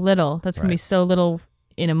 That's so little. That's going to be so little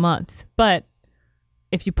in a month. But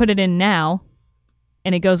if you put it in now,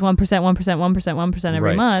 and it goes 1%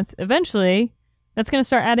 every month, eventually that's going to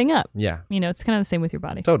start adding up. Yeah. You know, it's kind of the same with your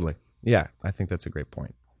body. Totally. Yeah, I think that's a great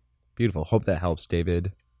point. Beautiful. Hope that helps,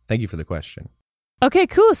 David. Thank you for the question. Okay,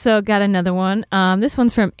 cool. So got another one. This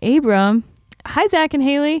one's from Abram. Hi, Zach and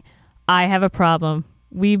Haley. I have a problem.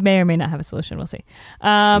 We may or may not have a solution. We'll see.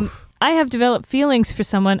 I have developed feelings for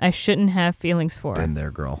someone I shouldn't have feelings for. Been there,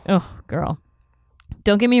 girl. Oh, girl.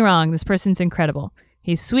 Don't get me wrong. This person's incredible.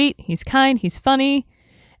 He's sweet. He's kind. He's funny.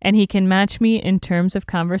 And he can match me in terms of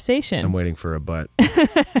conversation. I'm waiting for a butt.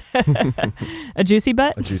 A juicy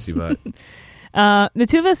butt? A juicy butt. The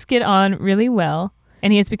two of us get on really well,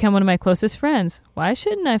 and he has become one of my closest friends. Why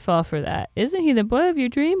shouldn't I fall for that? Isn't he the boy of your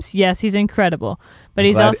dreams? Yes, he's incredible. But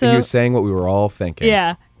he's also... You're saying what we were all thinking.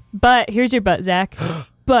 Yeah. But here's your butt, Zach.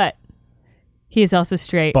 But he is also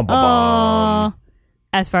straight. Bum, bum, bum.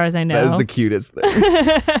 As far as I know. That is the cutest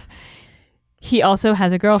thing. He also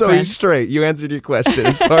has a girlfriend. So he's straight. You answered your question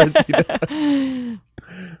as far as you know.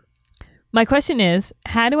 My question is,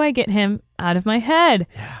 how do I get him out of my head?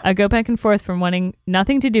 Yeah. I go back and forth from wanting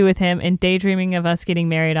nothing to do with him and daydreaming of us getting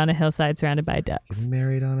married on a hillside surrounded by ducks. Getting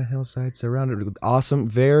married on a hillside surrounded with awesome,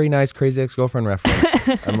 very nice Crazy Ex-Girlfriend reference.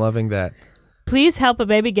 I'm loving that. Please help a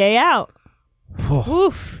baby gay out.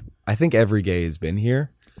 Oof. I think every gay has been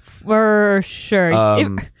here. For sure.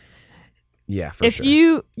 Yeah, for sure. If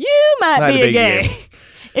you might be a gay.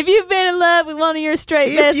 If you've been in love with one of your straight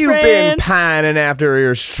best friends. If you've been pining after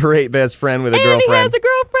your straight best friend with a girlfriend. And he has a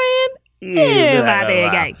girlfriend. You might be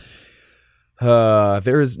a gay.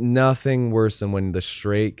 There is nothing worse than when the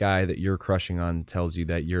straight guy that you're crushing on tells you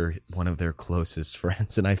that you're one of their closest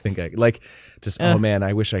friends. And I think oh man,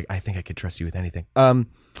 I think I could trust you with anything. Man.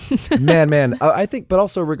 I think, but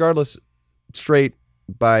also regardless, straight,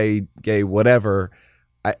 bi, gay, whatever,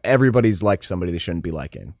 everybody's liked somebody they shouldn't be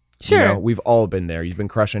liking. Sure. You know, we've all been there. You've been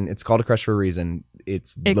crushing. It's called a crush for a reason.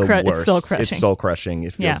 It's the worst. It's soul crushing. It's soul crushing.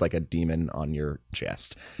 It feels like a demon on your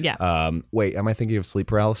chest. Yeah. Wait, am I thinking of sleep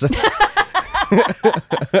paralysis?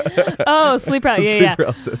 Oh, sleep paralysis. Sleep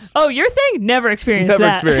paralysis. Oh, your thing? Never experienced that.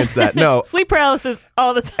 Never experienced that. No. Sleep paralysis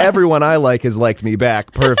all the time. Everyone I like has liked me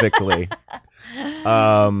back perfectly.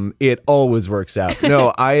 It always works out.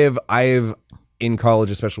 No, I have in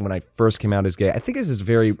college, especially when I first came out as gay. I think this is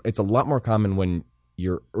it's a lot more common when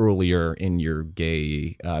you're earlier in your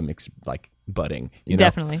gay budding. You know?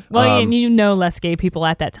 Definitely. Well, you know less gay people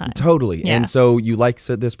at that time. Totally. Yeah. And so you like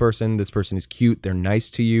this person is cute, they're nice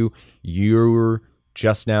to you, you're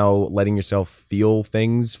just now letting yourself feel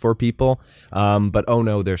things for people, but oh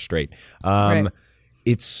no, they're straight. Right.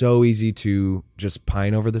 It's so easy to just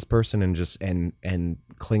pine over this person and just and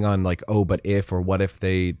cling on like, oh, but if, or what if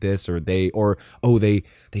they this, or they, or oh, they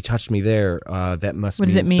touched me there, that must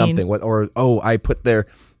mean something. What, or oh, I put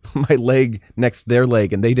my leg next to their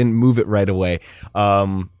leg and they didn't move it right away.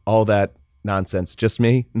 All that nonsense. Just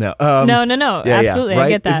me? No. No. Yeah, absolutely, right? I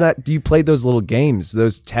get that. Do you play those little games,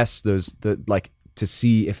 those tests, to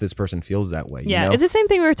see if this person feels that way? Yeah, you know? It's the same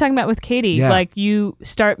thing we were talking about with Katie. Yeah. Like you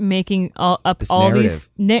start making all narrative.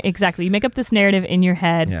 these exactly. You make up this narrative in your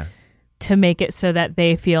head. Yeah. To make it so that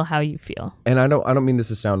they feel how you feel. And I don't mean this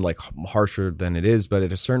to sound like harsher than it is, but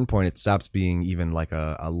at a certain point it stops being even like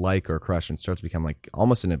a like or crush and starts to become like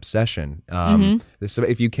almost an obsession. So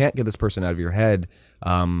if you can't get this person out of your head,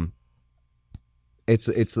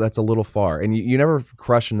 it's that's a little far, and you never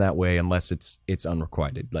crush in that way unless it's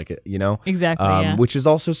unrequited, like, you know, exactly, yeah. Which is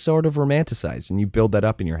also sort of romanticized, and you build that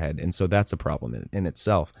up in your head, and so that's a problem in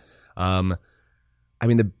itself. I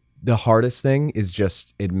mean, the hardest thing is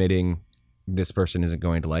just admitting this person isn't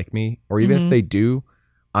going to like me, or even if they do,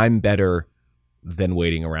 I'm better than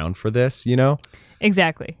waiting around for this, you know?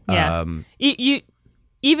 Exactly. Yeah. You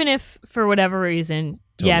even if for whatever reason,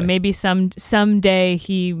 totally. Yeah, maybe someday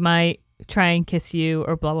he might try and kiss you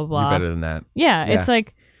or blah blah blah. You're better than that. Yeah. It's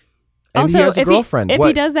like, and also, he has a girlfriend. If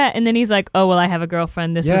he does that and then he's like, oh well, I have a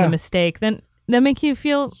girlfriend, this was a mistake, then that make you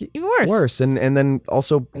feel even worse. And then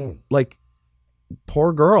also like,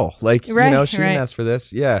 poor girl, like, right, you know, she didn't ask for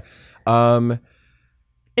this. Yeah.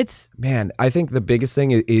 It's, man, I think the biggest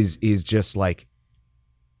thing is just like,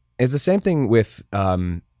 it's the same thing with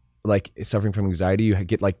like suffering from anxiety. You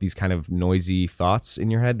get like these kind of noisy thoughts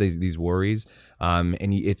in your head, these worries, and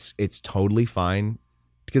it's totally fine,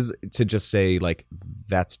 because to just say like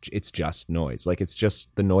it's just noise, like it's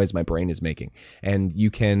just the noise my brain is making, and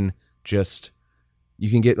you can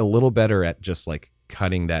get a little better at just like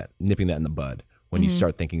nipping that in the bud when you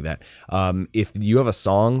start thinking that. If you have a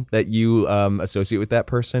song that you associate with that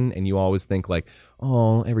person and you always think like,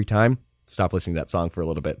 oh, every time, stop listening to that song for a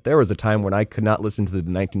little bit. There was a time when I could not listen to the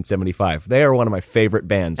 1975. They are one of my favorite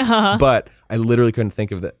bands, but I literally couldn't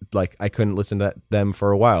think of that. Like, I couldn't listen to them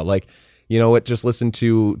for a while. Like, you know what? Just listen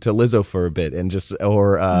to Lizzo for a bit, and just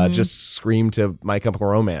scream to My Chemical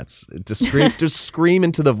Romance. Just scream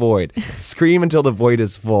into the void. Scream until the void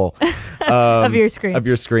is full of your screams. Of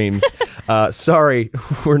your screams. Sorry,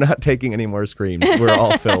 we're not taking any more screams. We're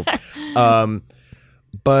all filled.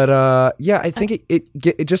 But yeah, I think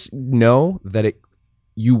it just know that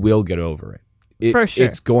you will get over it. For sure.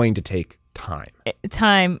 It's going to take time.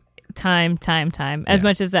 Time. As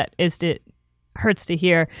much as that hurts to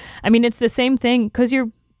hear. I mean, it's the same thing, because you're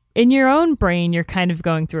in your own brain, you're kind of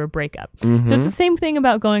going through a breakup. Mm-hmm. So it's the same thing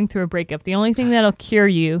about going through a breakup. The only thing that'll cure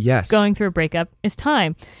you going through a breakup is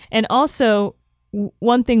time. And also,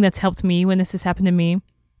 one thing that's helped me when this has happened to me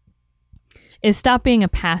is stop being a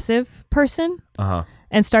passive person.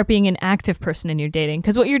 And start being an active person in your dating.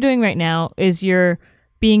 Because what you're doing right now is you're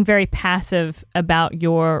being very passive about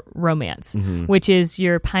your romance, which is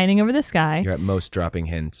you're pining over this guy. You're at most dropping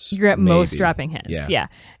hints. Yeah.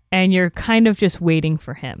 And you're kind of just waiting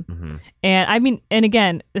for him. And I mean, and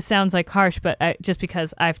again, this sounds like harsh, but just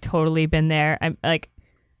because I've totally been there. I'm like,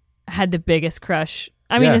 had the biggest crush.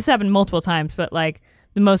 I mean, this happened multiple times, but like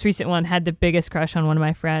the most recent one, had the biggest crush on one of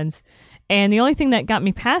my friends. And the only thing that got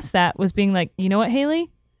me past that was being like, you know what, Haley?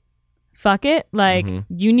 Fuck it. Like,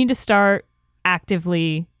 you need to start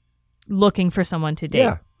actively looking for someone to date.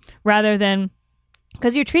 Yeah. Rather than,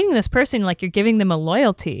 because you're treating this person like you're giving them a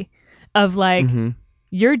loyalty of like,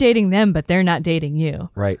 you're dating them, but they're not dating you.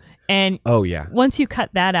 Right. And once you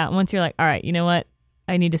cut that out, once you're like, all right, you know what?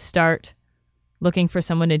 I need to start looking for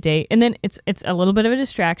someone to date. And then it's a little bit of a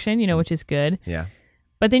distraction, you know, which is good. Yeah.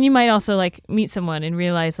 But then you might also like meet someone and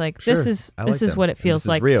realize like this is what it feels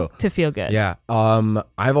like to feel good. Yeah.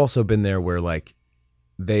 I've also been there where like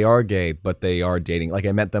they are gay, but they are dating. Like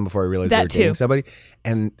I met them before I realized they were dating somebody.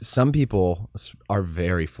 And some people are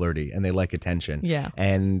very flirty and they like attention. Yeah.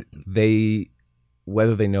 And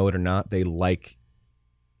whether they know it or not, they like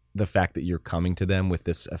the fact that you're coming to them with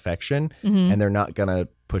this affection, and they're not gonna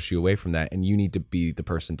push you away from that. And you need to be the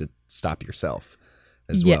person to stop yourself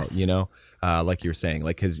as well, you know? Like you were saying,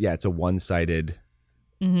 like, cause it's a one-sided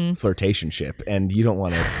flirtationship, and you don't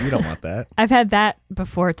want that. I've had that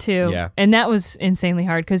before too. Yeah. And that was insanely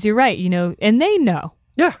hard, cause you're right, you know, and they know.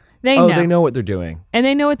 Yeah. They know what they're doing. And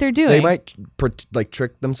they know what they're doing. They might like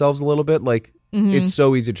trick themselves a little bit. Like it's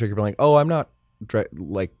so easy to trick people like, oh, I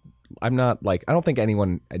don't think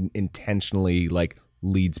anyone intentionally like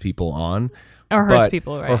leads people on or hurts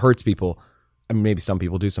people, right? Or hurts people. I mean, maybe some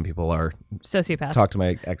people do. Some people are sociopaths. Talk to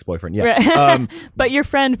my ex-boyfriend. Yeah. Right. But your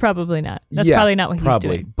friend, probably not. That's probably not what he's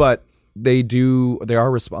doing. But they are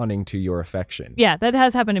responding to your affection. Yeah. That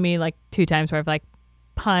has happened to me like 2 times where I've like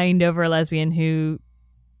pined over a lesbian who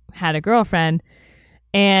had a girlfriend.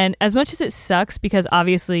 And as much as it sucks, because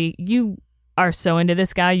obviously you are so into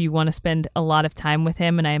this guy, you want to spend a lot of time with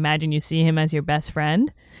him. And I imagine you see him as your best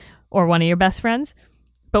friend or one of your best friends.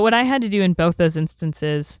 But what I had to do in both those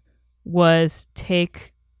instances was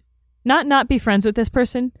not be friends with this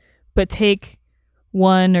person, but take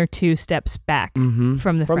 1 or 2 steps back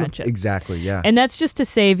from the friendship. Exactly, yeah. And that's just to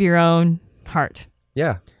save your own heart.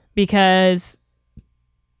 Yeah. Because,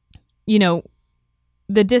 you know,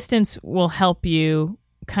 the distance will help you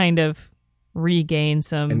kind of regain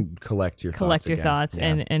some... And collect your thoughts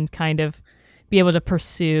and kind of be able to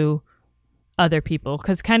pursue other people.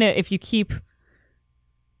 Because kind of if you keep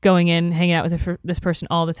going in, hanging out with this person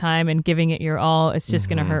all the time and giving it your all, it's just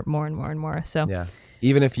going to hurt more and more and more. So yeah,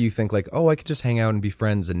 even if you think like, oh, I could just hang out and be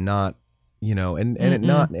friends and not, you know,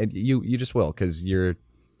 you just will, because you're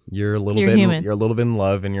a little bit human. You're a little bit in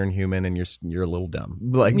love, and you're human, and you're a little dumb.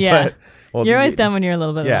 Like, yeah, you're always dumb when you're a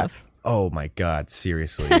little bit in love. Oh my God,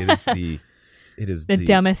 seriously, it is the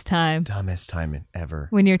dumbest time ever.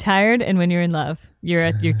 When you're tired and when you're in love, you're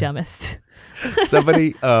at your dumbest.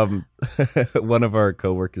 Somebody, one of our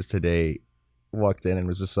coworkers today walked in and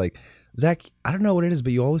was just like, Zach, I don't know what it is,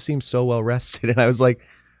 but you always seem so well rested. And I was like,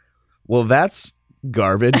 well, that's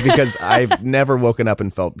garbage because I've never woken up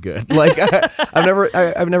and felt good. Like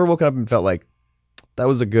I've never woken up and felt like that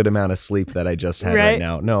was a good amount of sleep that I just had right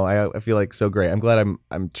now. No, I feel like so great. I'm glad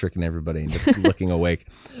I'm tricking everybody into looking awake.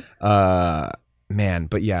 Man,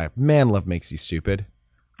 but yeah, man, love makes you stupid.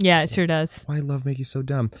 Yeah, it sure does. Why love make you so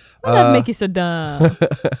dumb? Why love make you so dumb?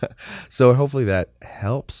 So hopefully that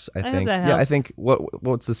helps. I think. Hope that helps. Yeah, I think.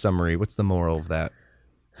 What's the summary? What's the moral of that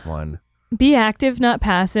one? Be active, not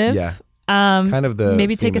passive. Yeah. Kind of the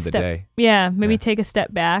maybe theme take a of the step. day. Yeah, maybe take a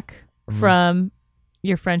step back from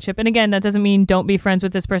your friendship. And again, that doesn't mean don't be friends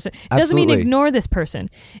with this person. It doesn't mean ignore this person.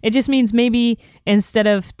 It just means maybe instead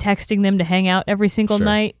of texting them to hang out every single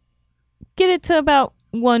night, get it to about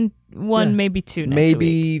one, maybe two nights maybe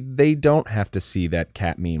a week. They don't have to see that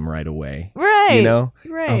cat meme right away. Right. You know?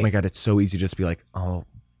 Right. Oh my God, it's so easy to just be like, oh,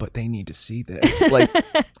 but they need to see this. Like,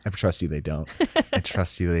 I trust you they don't. I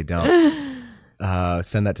trust you they don't.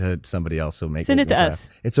 Send that to somebody else. So make Send it to us.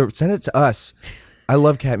 Send it to us. I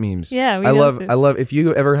love cat memes. Yeah, I love. If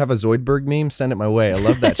you ever have a Zoidberg meme, send it my way. I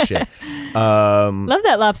love that shit. Love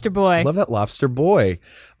that lobster boy. Love that lobster boy.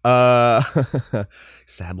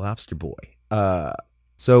 Sad lobster boy.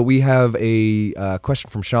 So we have a question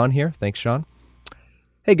from Sean here. Thanks, Sean.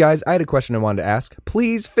 Hey guys, I had a question I wanted to ask.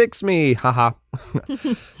 Please fix me. Haha.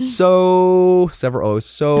 So, several O's.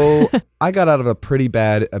 So, I got out of a pretty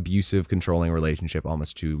bad, abusive, controlling relationship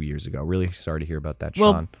almost 2 years ago. Really sorry to hear about that,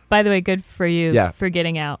 Sean. Well, by the way, good for you for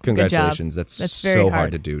getting out. Congratulations. Good job. That's very so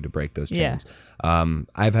hard to do, to break those chains. Yeah.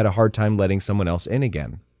 I've had a hard time letting someone else in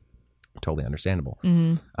again. Totally understandable.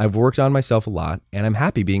 Mm-hmm. I've worked on myself a lot, and I'm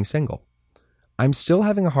happy being single. I'm still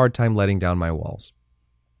having a hard time letting down my walls.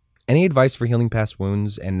 Any advice for healing past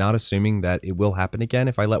wounds and not assuming that it will happen again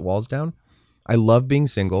if I let walls down? I love being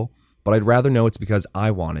single, but I'd rather know it's because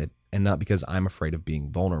I want it and not because I'm afraid of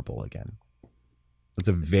being vulnerable again. That's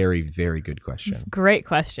a very, very good question. Great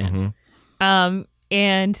question. Mm-hmm.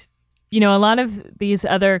 And, you know, a lot of these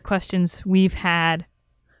other questions we've had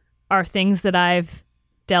are things that I've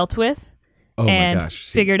dealt with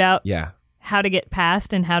figured out how to get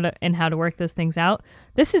past and how to work those things out.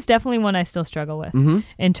 This is definitely one I still struggle with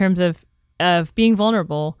in terms of being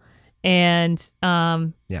vulnerable. And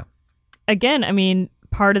again, I mean,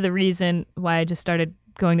 part of the reason why I just started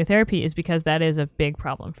going to therapy is because that is a big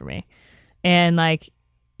problem for me. And like,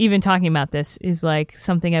 even talking about this is like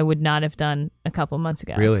something I would not have done a couple months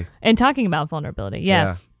ago. Really? And talking about vulnerability.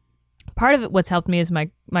 Yeah. Part of it, what's helped me is my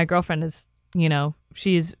girlfriend is, you know,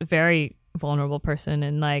 she's a very vulnerable person,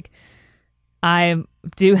 and like, I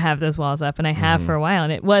do have those walls up, and I have for a while.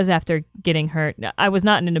 And it was after getting hurt. I was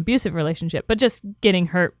not in an abusive relationship, but just getting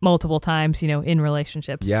hurt multiple times, you know, in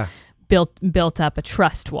relationships. Yeah. Built up a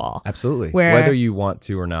trust wall. Absolutely. Whether you want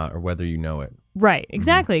to or not, or whether you know it. Right.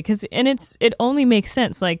 Exactly. Because it only makes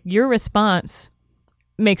sense. Like, your response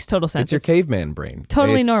makes total sense. It's your caveman brain.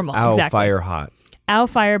 Totally normal. Ow, exactly. Fire hot. Ow,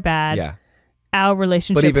 fire bad. Yeah. Ow,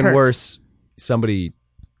 relationship But even hurt. worse, somebody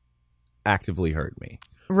actively hurt me.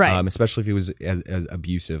 Right. Especially if he was as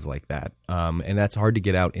abusive like that. And that's hard to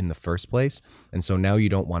get out in the first place. And so now you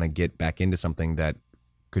don't want to get back into something that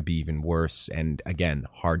could be even worse. And again,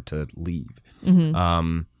 hard to leave.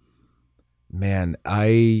 Mm-hmm. Man,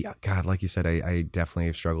 like you said, I definitely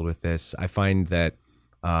have struggled with this. I find that,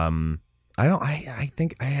 I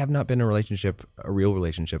think I have not been in a real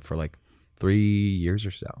relationship for like 3 years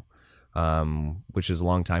or so, which is a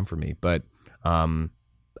long time for me. But,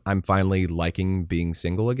 I'm finally liking being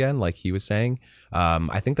single again, like he was saying.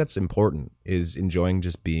 I think that's important, is enjoying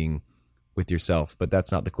just being with yourself. But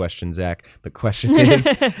that's not the question, Zach. The question is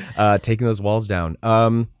taking those walls down.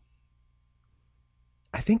 I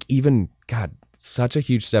think such a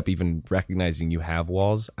huge step, even recognizing you have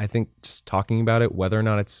walls. I think just talking about it, whether or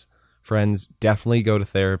not it's friends, definitely go to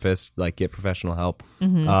therapists, like get professional help,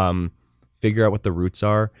 figure out what the roots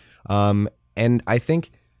are. And I think,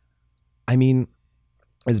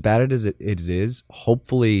 as bad as it is,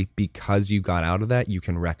 hopefully because you got out of that, you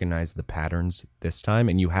can recognize the patterns this time,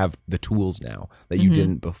 and you have the tools now that you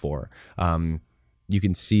didn't before. You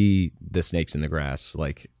can see the snakes in the grass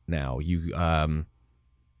like now.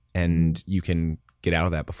 And you can get out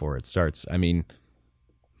of that before it starts. And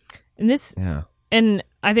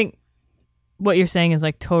I think what you're saying is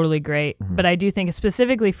like totally great, but I do think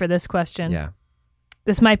specifically for this question,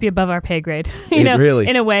 this might be above our pay grade, really,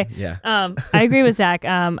 in a way. Yeah. I agree with Zach.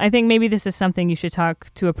 I think maybe this is something you should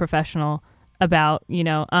talk to a professional about,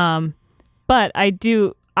 but I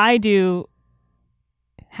do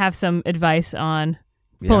have some advice on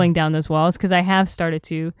pulling down those walls, because I have started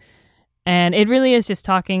to And it really is just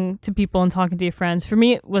talking to people and talking to your friends. For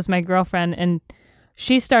me, it was my girlfriend, and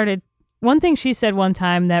one thing she said one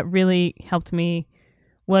time that really helped me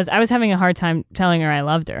was I was having a hard time telling her I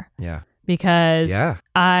loved her. Yeah. Because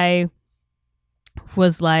I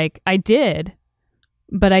was like, I did,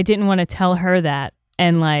 but I didn't want to tell her that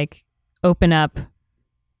and like open up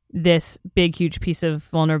this big, huge piece of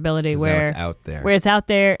vulnerability where it's out there. Where it's out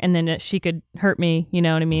there, and then she could hurt me. You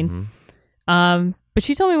know what I mean? Mm-hmm. But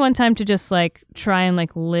she told me one time to just like try and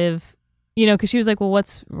like live, you know, because she was like, well,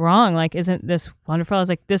 what's wrong? Like, isn't this wonderful? I was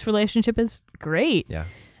like, this relationship is great. Yeah.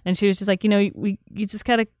 And she was just like, you know, you just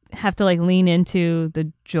gotta have to like lean into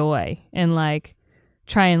the joy and like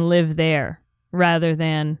try and live there rather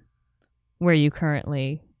than where you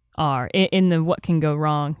currently are in the what can go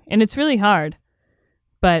wrong. And it's really hard,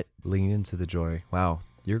 but lean into the joy. Wow.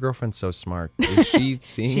 Your girlfriend's so smart. Is she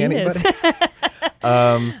seeing she anybody?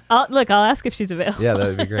 I'll ask if she's available. Yeah, that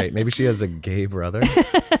would be great. Maybe she has a gay brother.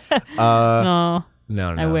 No.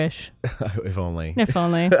 No. I wish. If only. If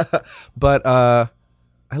only. But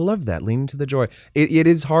I love that. Lean into the joy. It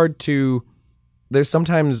is hard to. There's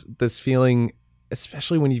sometimes this feeling,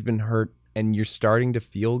 especially when you've been hurt and you're starting to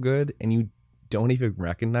feel good and you don't even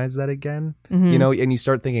recognize that again. Mm-hmm. You know, and you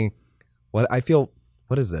start thinking, what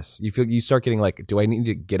is this? You start getting like, do I need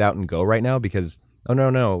to get out and go right now? Because, oh,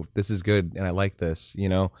 no, this is good. And I like this, you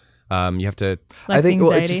know, you have to, like I think,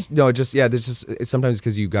 anxiety? It's sometimes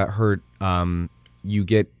because you got hurt, you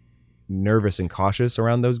get nervous and cautious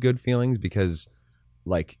around those good feelings because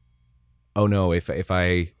like, oh no, if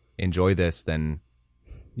I enjoy this, then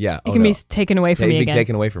it can be taken away from me again.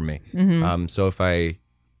 Taken away from me. Mm-hmm. So if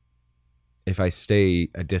I stay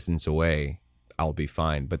a distance away, I'll be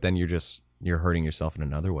fine. But then you're hurting yourself in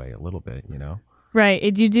another way a little bit, you know? Right.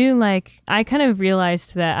 You do like, I kind of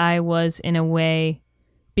realized that I was in a way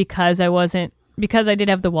because I did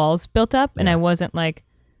have the walls built up and I wasn't like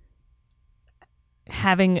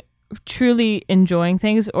truly enjoying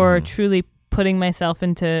things or truly putting myself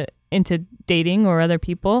into dating or other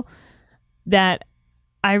people, that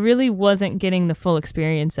I really wasn't getting the full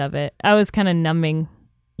experience of it. I was kind of numbing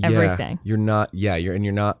everything. You're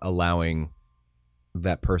not allowing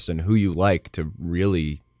that person who you like to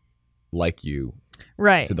really like you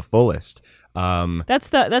right to the fullest. That's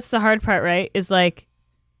the hard part, right? Is like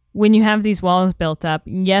when you have these walls built up,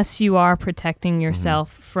 yes, you are protecting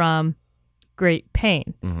yourself from great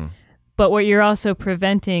pain. Mm-hmm. But what you're also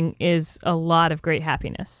preventing is a lot of great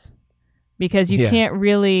happiness because you can't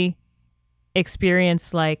really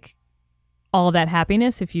experience like all that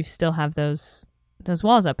happiness if you still have those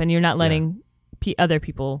walls up and you're not letting other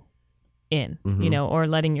people in, you know, or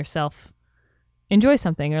letting yourself enjoy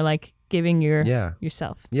something or like giving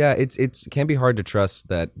yourself. Yeah, it can be hard to trust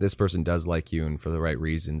that this person does like you and for the right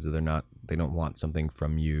reasons, or they don't want something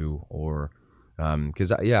from you, or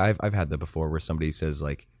because I've had that before where somebody says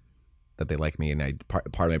like that they like me and part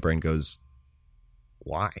of my brain goes,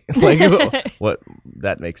 why? Like what?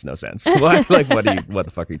 That makes no sense. Like what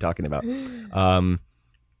the fuck are you talking about? And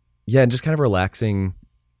just kind of relaxing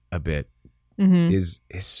a bit is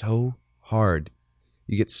so hard.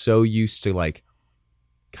 You get so used to like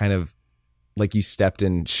kind of like you stepped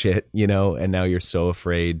in shit, you know, and now you're so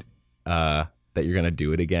afraid that you're gonna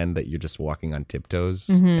do it again that you're just walking on tiptoes.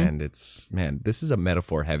 And it's, man, this is a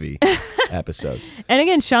metaphor heavy episode. And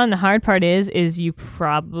again, Sean, the hard part is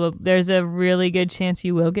there's a really good chance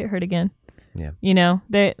you will get hurt again. Yeah, you know,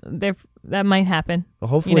 that might happen. Well,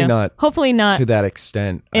 hopefully not. Hopefully not to that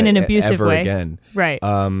extent in an abusive ever way again. Right.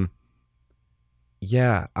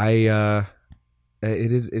 Yeah,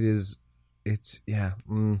 it's yeah.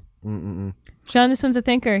 Sean, this one's a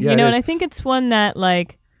thinker, you know, and I think it's one that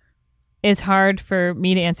like is hard for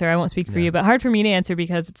me to answer. I won't speak for you, but hard for me to answer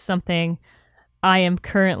because it's something I am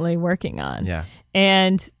currently working on. Yeah.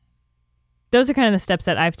 And those are kind of the steps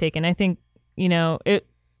that I've taken. I think, you know, it's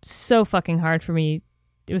so fucking hard for me.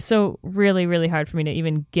 It was so really, really hard for me to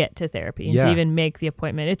even get to therapy and to even make the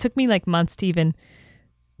appointment. It took me like months to even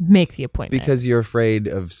make the appointment. Because you're afraid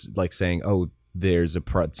of like saying, oh, there's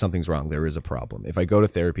something's wrong. There is a problem. If I go to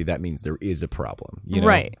therapy, that means there is a problem. You know?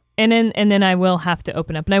 Right. And then I will have to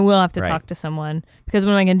open up and I will have to talk to someone, because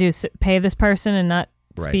what am I going to do? Pay this person and not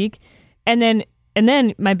speak? And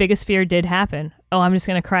then my biggest fear did happen. Oh, I'm just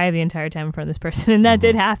going to cry the entire time in front of this person. And that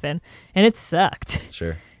did happen. And it sucked.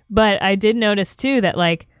 Sure. But I did notice too that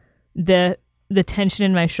like the tension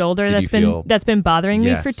in my shoulder that's been bothering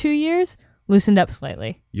me for 2 years loosened up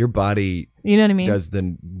slightly. Your body, you know what I mean, does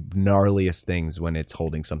the gnarliest things when it's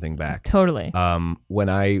holding something back. Totally. When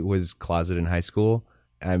I was closeted in high school,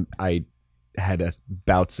 I had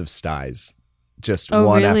bouts of styes, just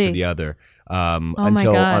one after the other.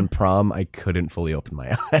 Until on prom, I couldn't fully open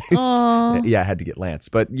my eyes. Yeah, I had to get Lance.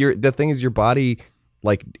 But the thing is, your body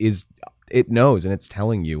it knows, and it's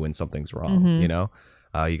telling you when something's wrong. You know,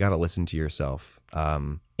 you got to listen to yourself.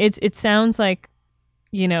 It sounds like,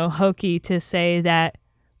 hokey to say that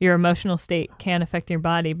your emotional state can affect your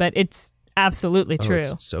body, but it's absolutely true.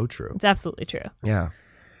 It's so true. It's absolutely true. Yeah,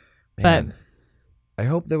 man. But I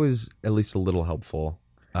hope that was at least a little helpful.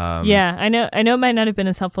 Yeah, I know it might not have been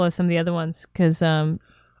as helpful as some of the other ones,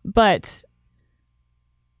 but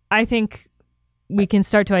I think we can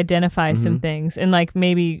start to identify some things and like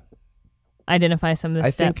maybe identify some of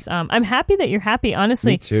the steps. I'm happy that you're happy.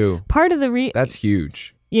 Honestly, me too. Part of the that's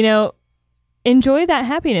huge. Enjoy that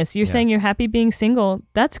happiness. You're saying you're happy being single.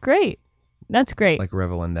 That's great. That's great. Like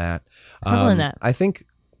revel in that. Revel in that. I think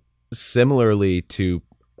similarly to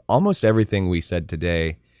almost everything we said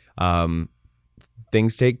today,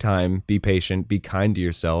 things take time. Be patient. Be kind to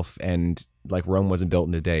yourself. And like Rome wasn't built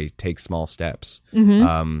in a day. Take small steps.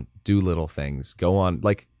 Do little things.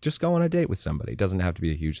 Just go on a date with somebody. It doesn't have to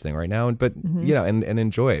be a huge thing right now, but and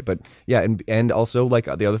enjoy it. But yeah, and also like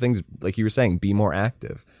the other things, like you were saying, be more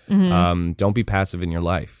active. Don't be passive in your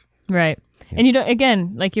life. Right. Yeah. And you don't,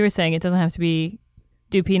 again, like you were saying, it doesn't have to be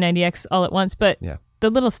do P90X all at once, but the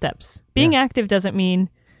little steps. Being active doesn't mean,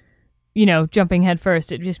 jumping head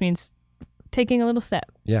first. It just means taking a little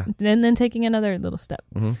step. Yeah. And then taking another little step.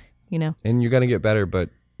 And you're gonna get better, but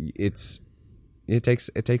it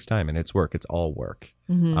takes time, and it's work. It's all work.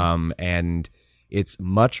 And it's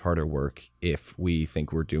much harder work if we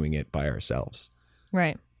think we're doing it by ourselves.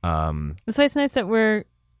 Right. That's why it's nice that we're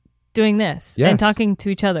doing this and talking to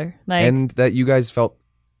each other. And that you guys felt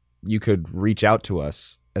you could reach out to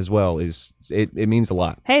us as well it means a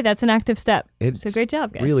lot. Hey, that's an active step. It's a great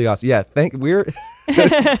job, guys. Really awesome. Yeah,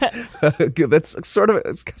 that's sort of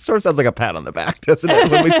sounds like a pat on the back, doesn't it,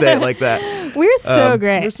 when we say it like that? We're so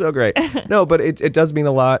great. We're so great. No, but it does mean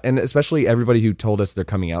a lot, and especially everybody who told us their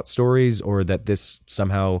coming out stories or that this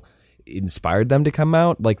somehow inspired them to come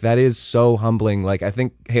out. Like, that is so humbling. Like, I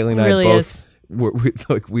think Haley and I really both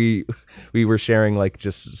we were sharing like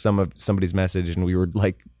just some of somebody's message, and we were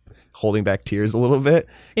like holding back tears a little bit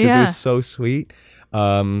because it was so sweet.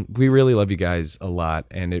 We really love you guys a lot,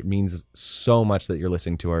 and it means so much that you're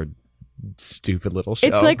listening to our stupid little show.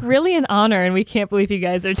 It's like really an honor, and we can't believe you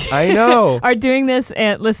guys are are doing this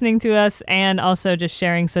and listening to us, and also just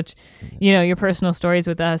sharing such your personal stories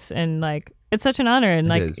with us, and like it's such an honor, and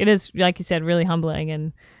it is like you said, really humbling,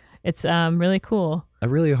 and it's really cool. I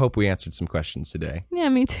really hope we answered some questions today. Yeah,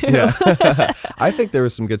 me too. Yeah. I think there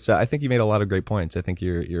was some good stuff. I think you made a lot of great points. I think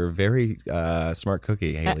you're a very smart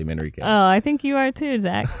cookie, Haley Manrique. Oh, I think you are too,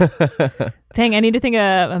 Zach. Dang, I need to think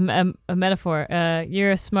of a metaphor.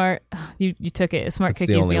 You're a smart. You took it. A smart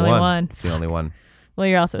cookie is the only one. It's the only one. Well,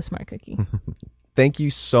 you're also a smart cookie. Thank you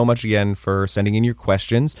so much again for sending in your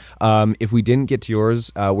questions. If we didn't get to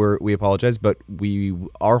yours, we apologize, but we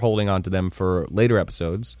are holding on to them for later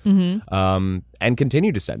episodes, and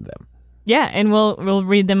continue to send them. Yeah, and we'll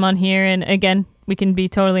read them on here. And again, we can be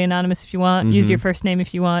totally anonymous if you want. Use your first name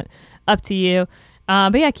if you want. Up to you.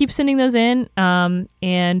 But yeah, keep sending those in,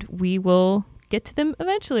 and we will get to them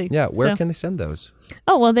eventually. Yeah, where can they send those?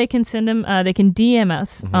 Oh, well, they can send them, they can DM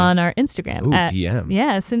us on our Instagram. Ooh, DM.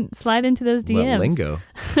 Yes, and slide into those DMs. Well, lingo.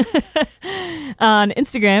 On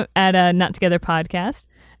Instagram at Not Together Podcast,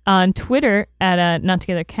 on Twitter at Not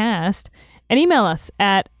Together Cast, and email us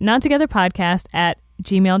at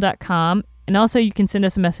nottogetherpodcast@gmail.com. And also you can send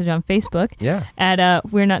us a message on Facebook at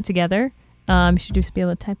We're Not Together. You should just be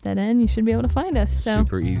able to type that in. You should be able to find us. So.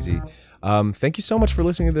 Super easy. Thank you so much for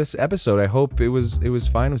listening to this episode. I hope it was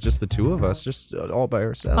fine with just the two of us, just all by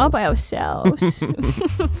ourselves. All by ourselves.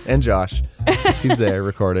 And Josh, he's there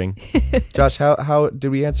recording. Josh, how did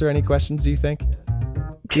we answer any questions? Do you think?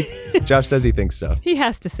 Josh says he thinks so. He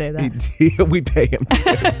has to say that. We pay him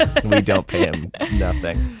too. We don't pay him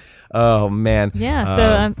nothing. Oh man. Yeah.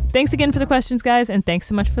 So thanks again for the questions, guys, and thanks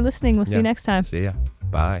so much for listening. We'll see you next time. See ya.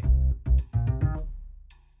 Bye.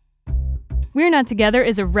 We're Not Together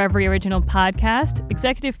is a Reverie original podcast,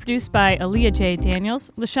 executive produced by Aaliyah J.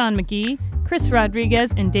 Daniels, LaShawn McGee, Chris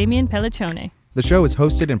Rodriguez, and Damian Pelliccione. The show is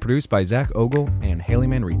hosted and produced by Zach Ogle and Haley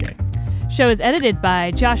Manrique. Show is edited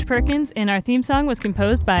by Josh Perkins, and our theme song was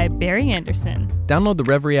composed by Barry Anderson. Download the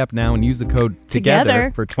Reverie app now and use the code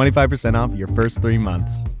TOGETHER for 25% off your first 3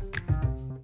 months.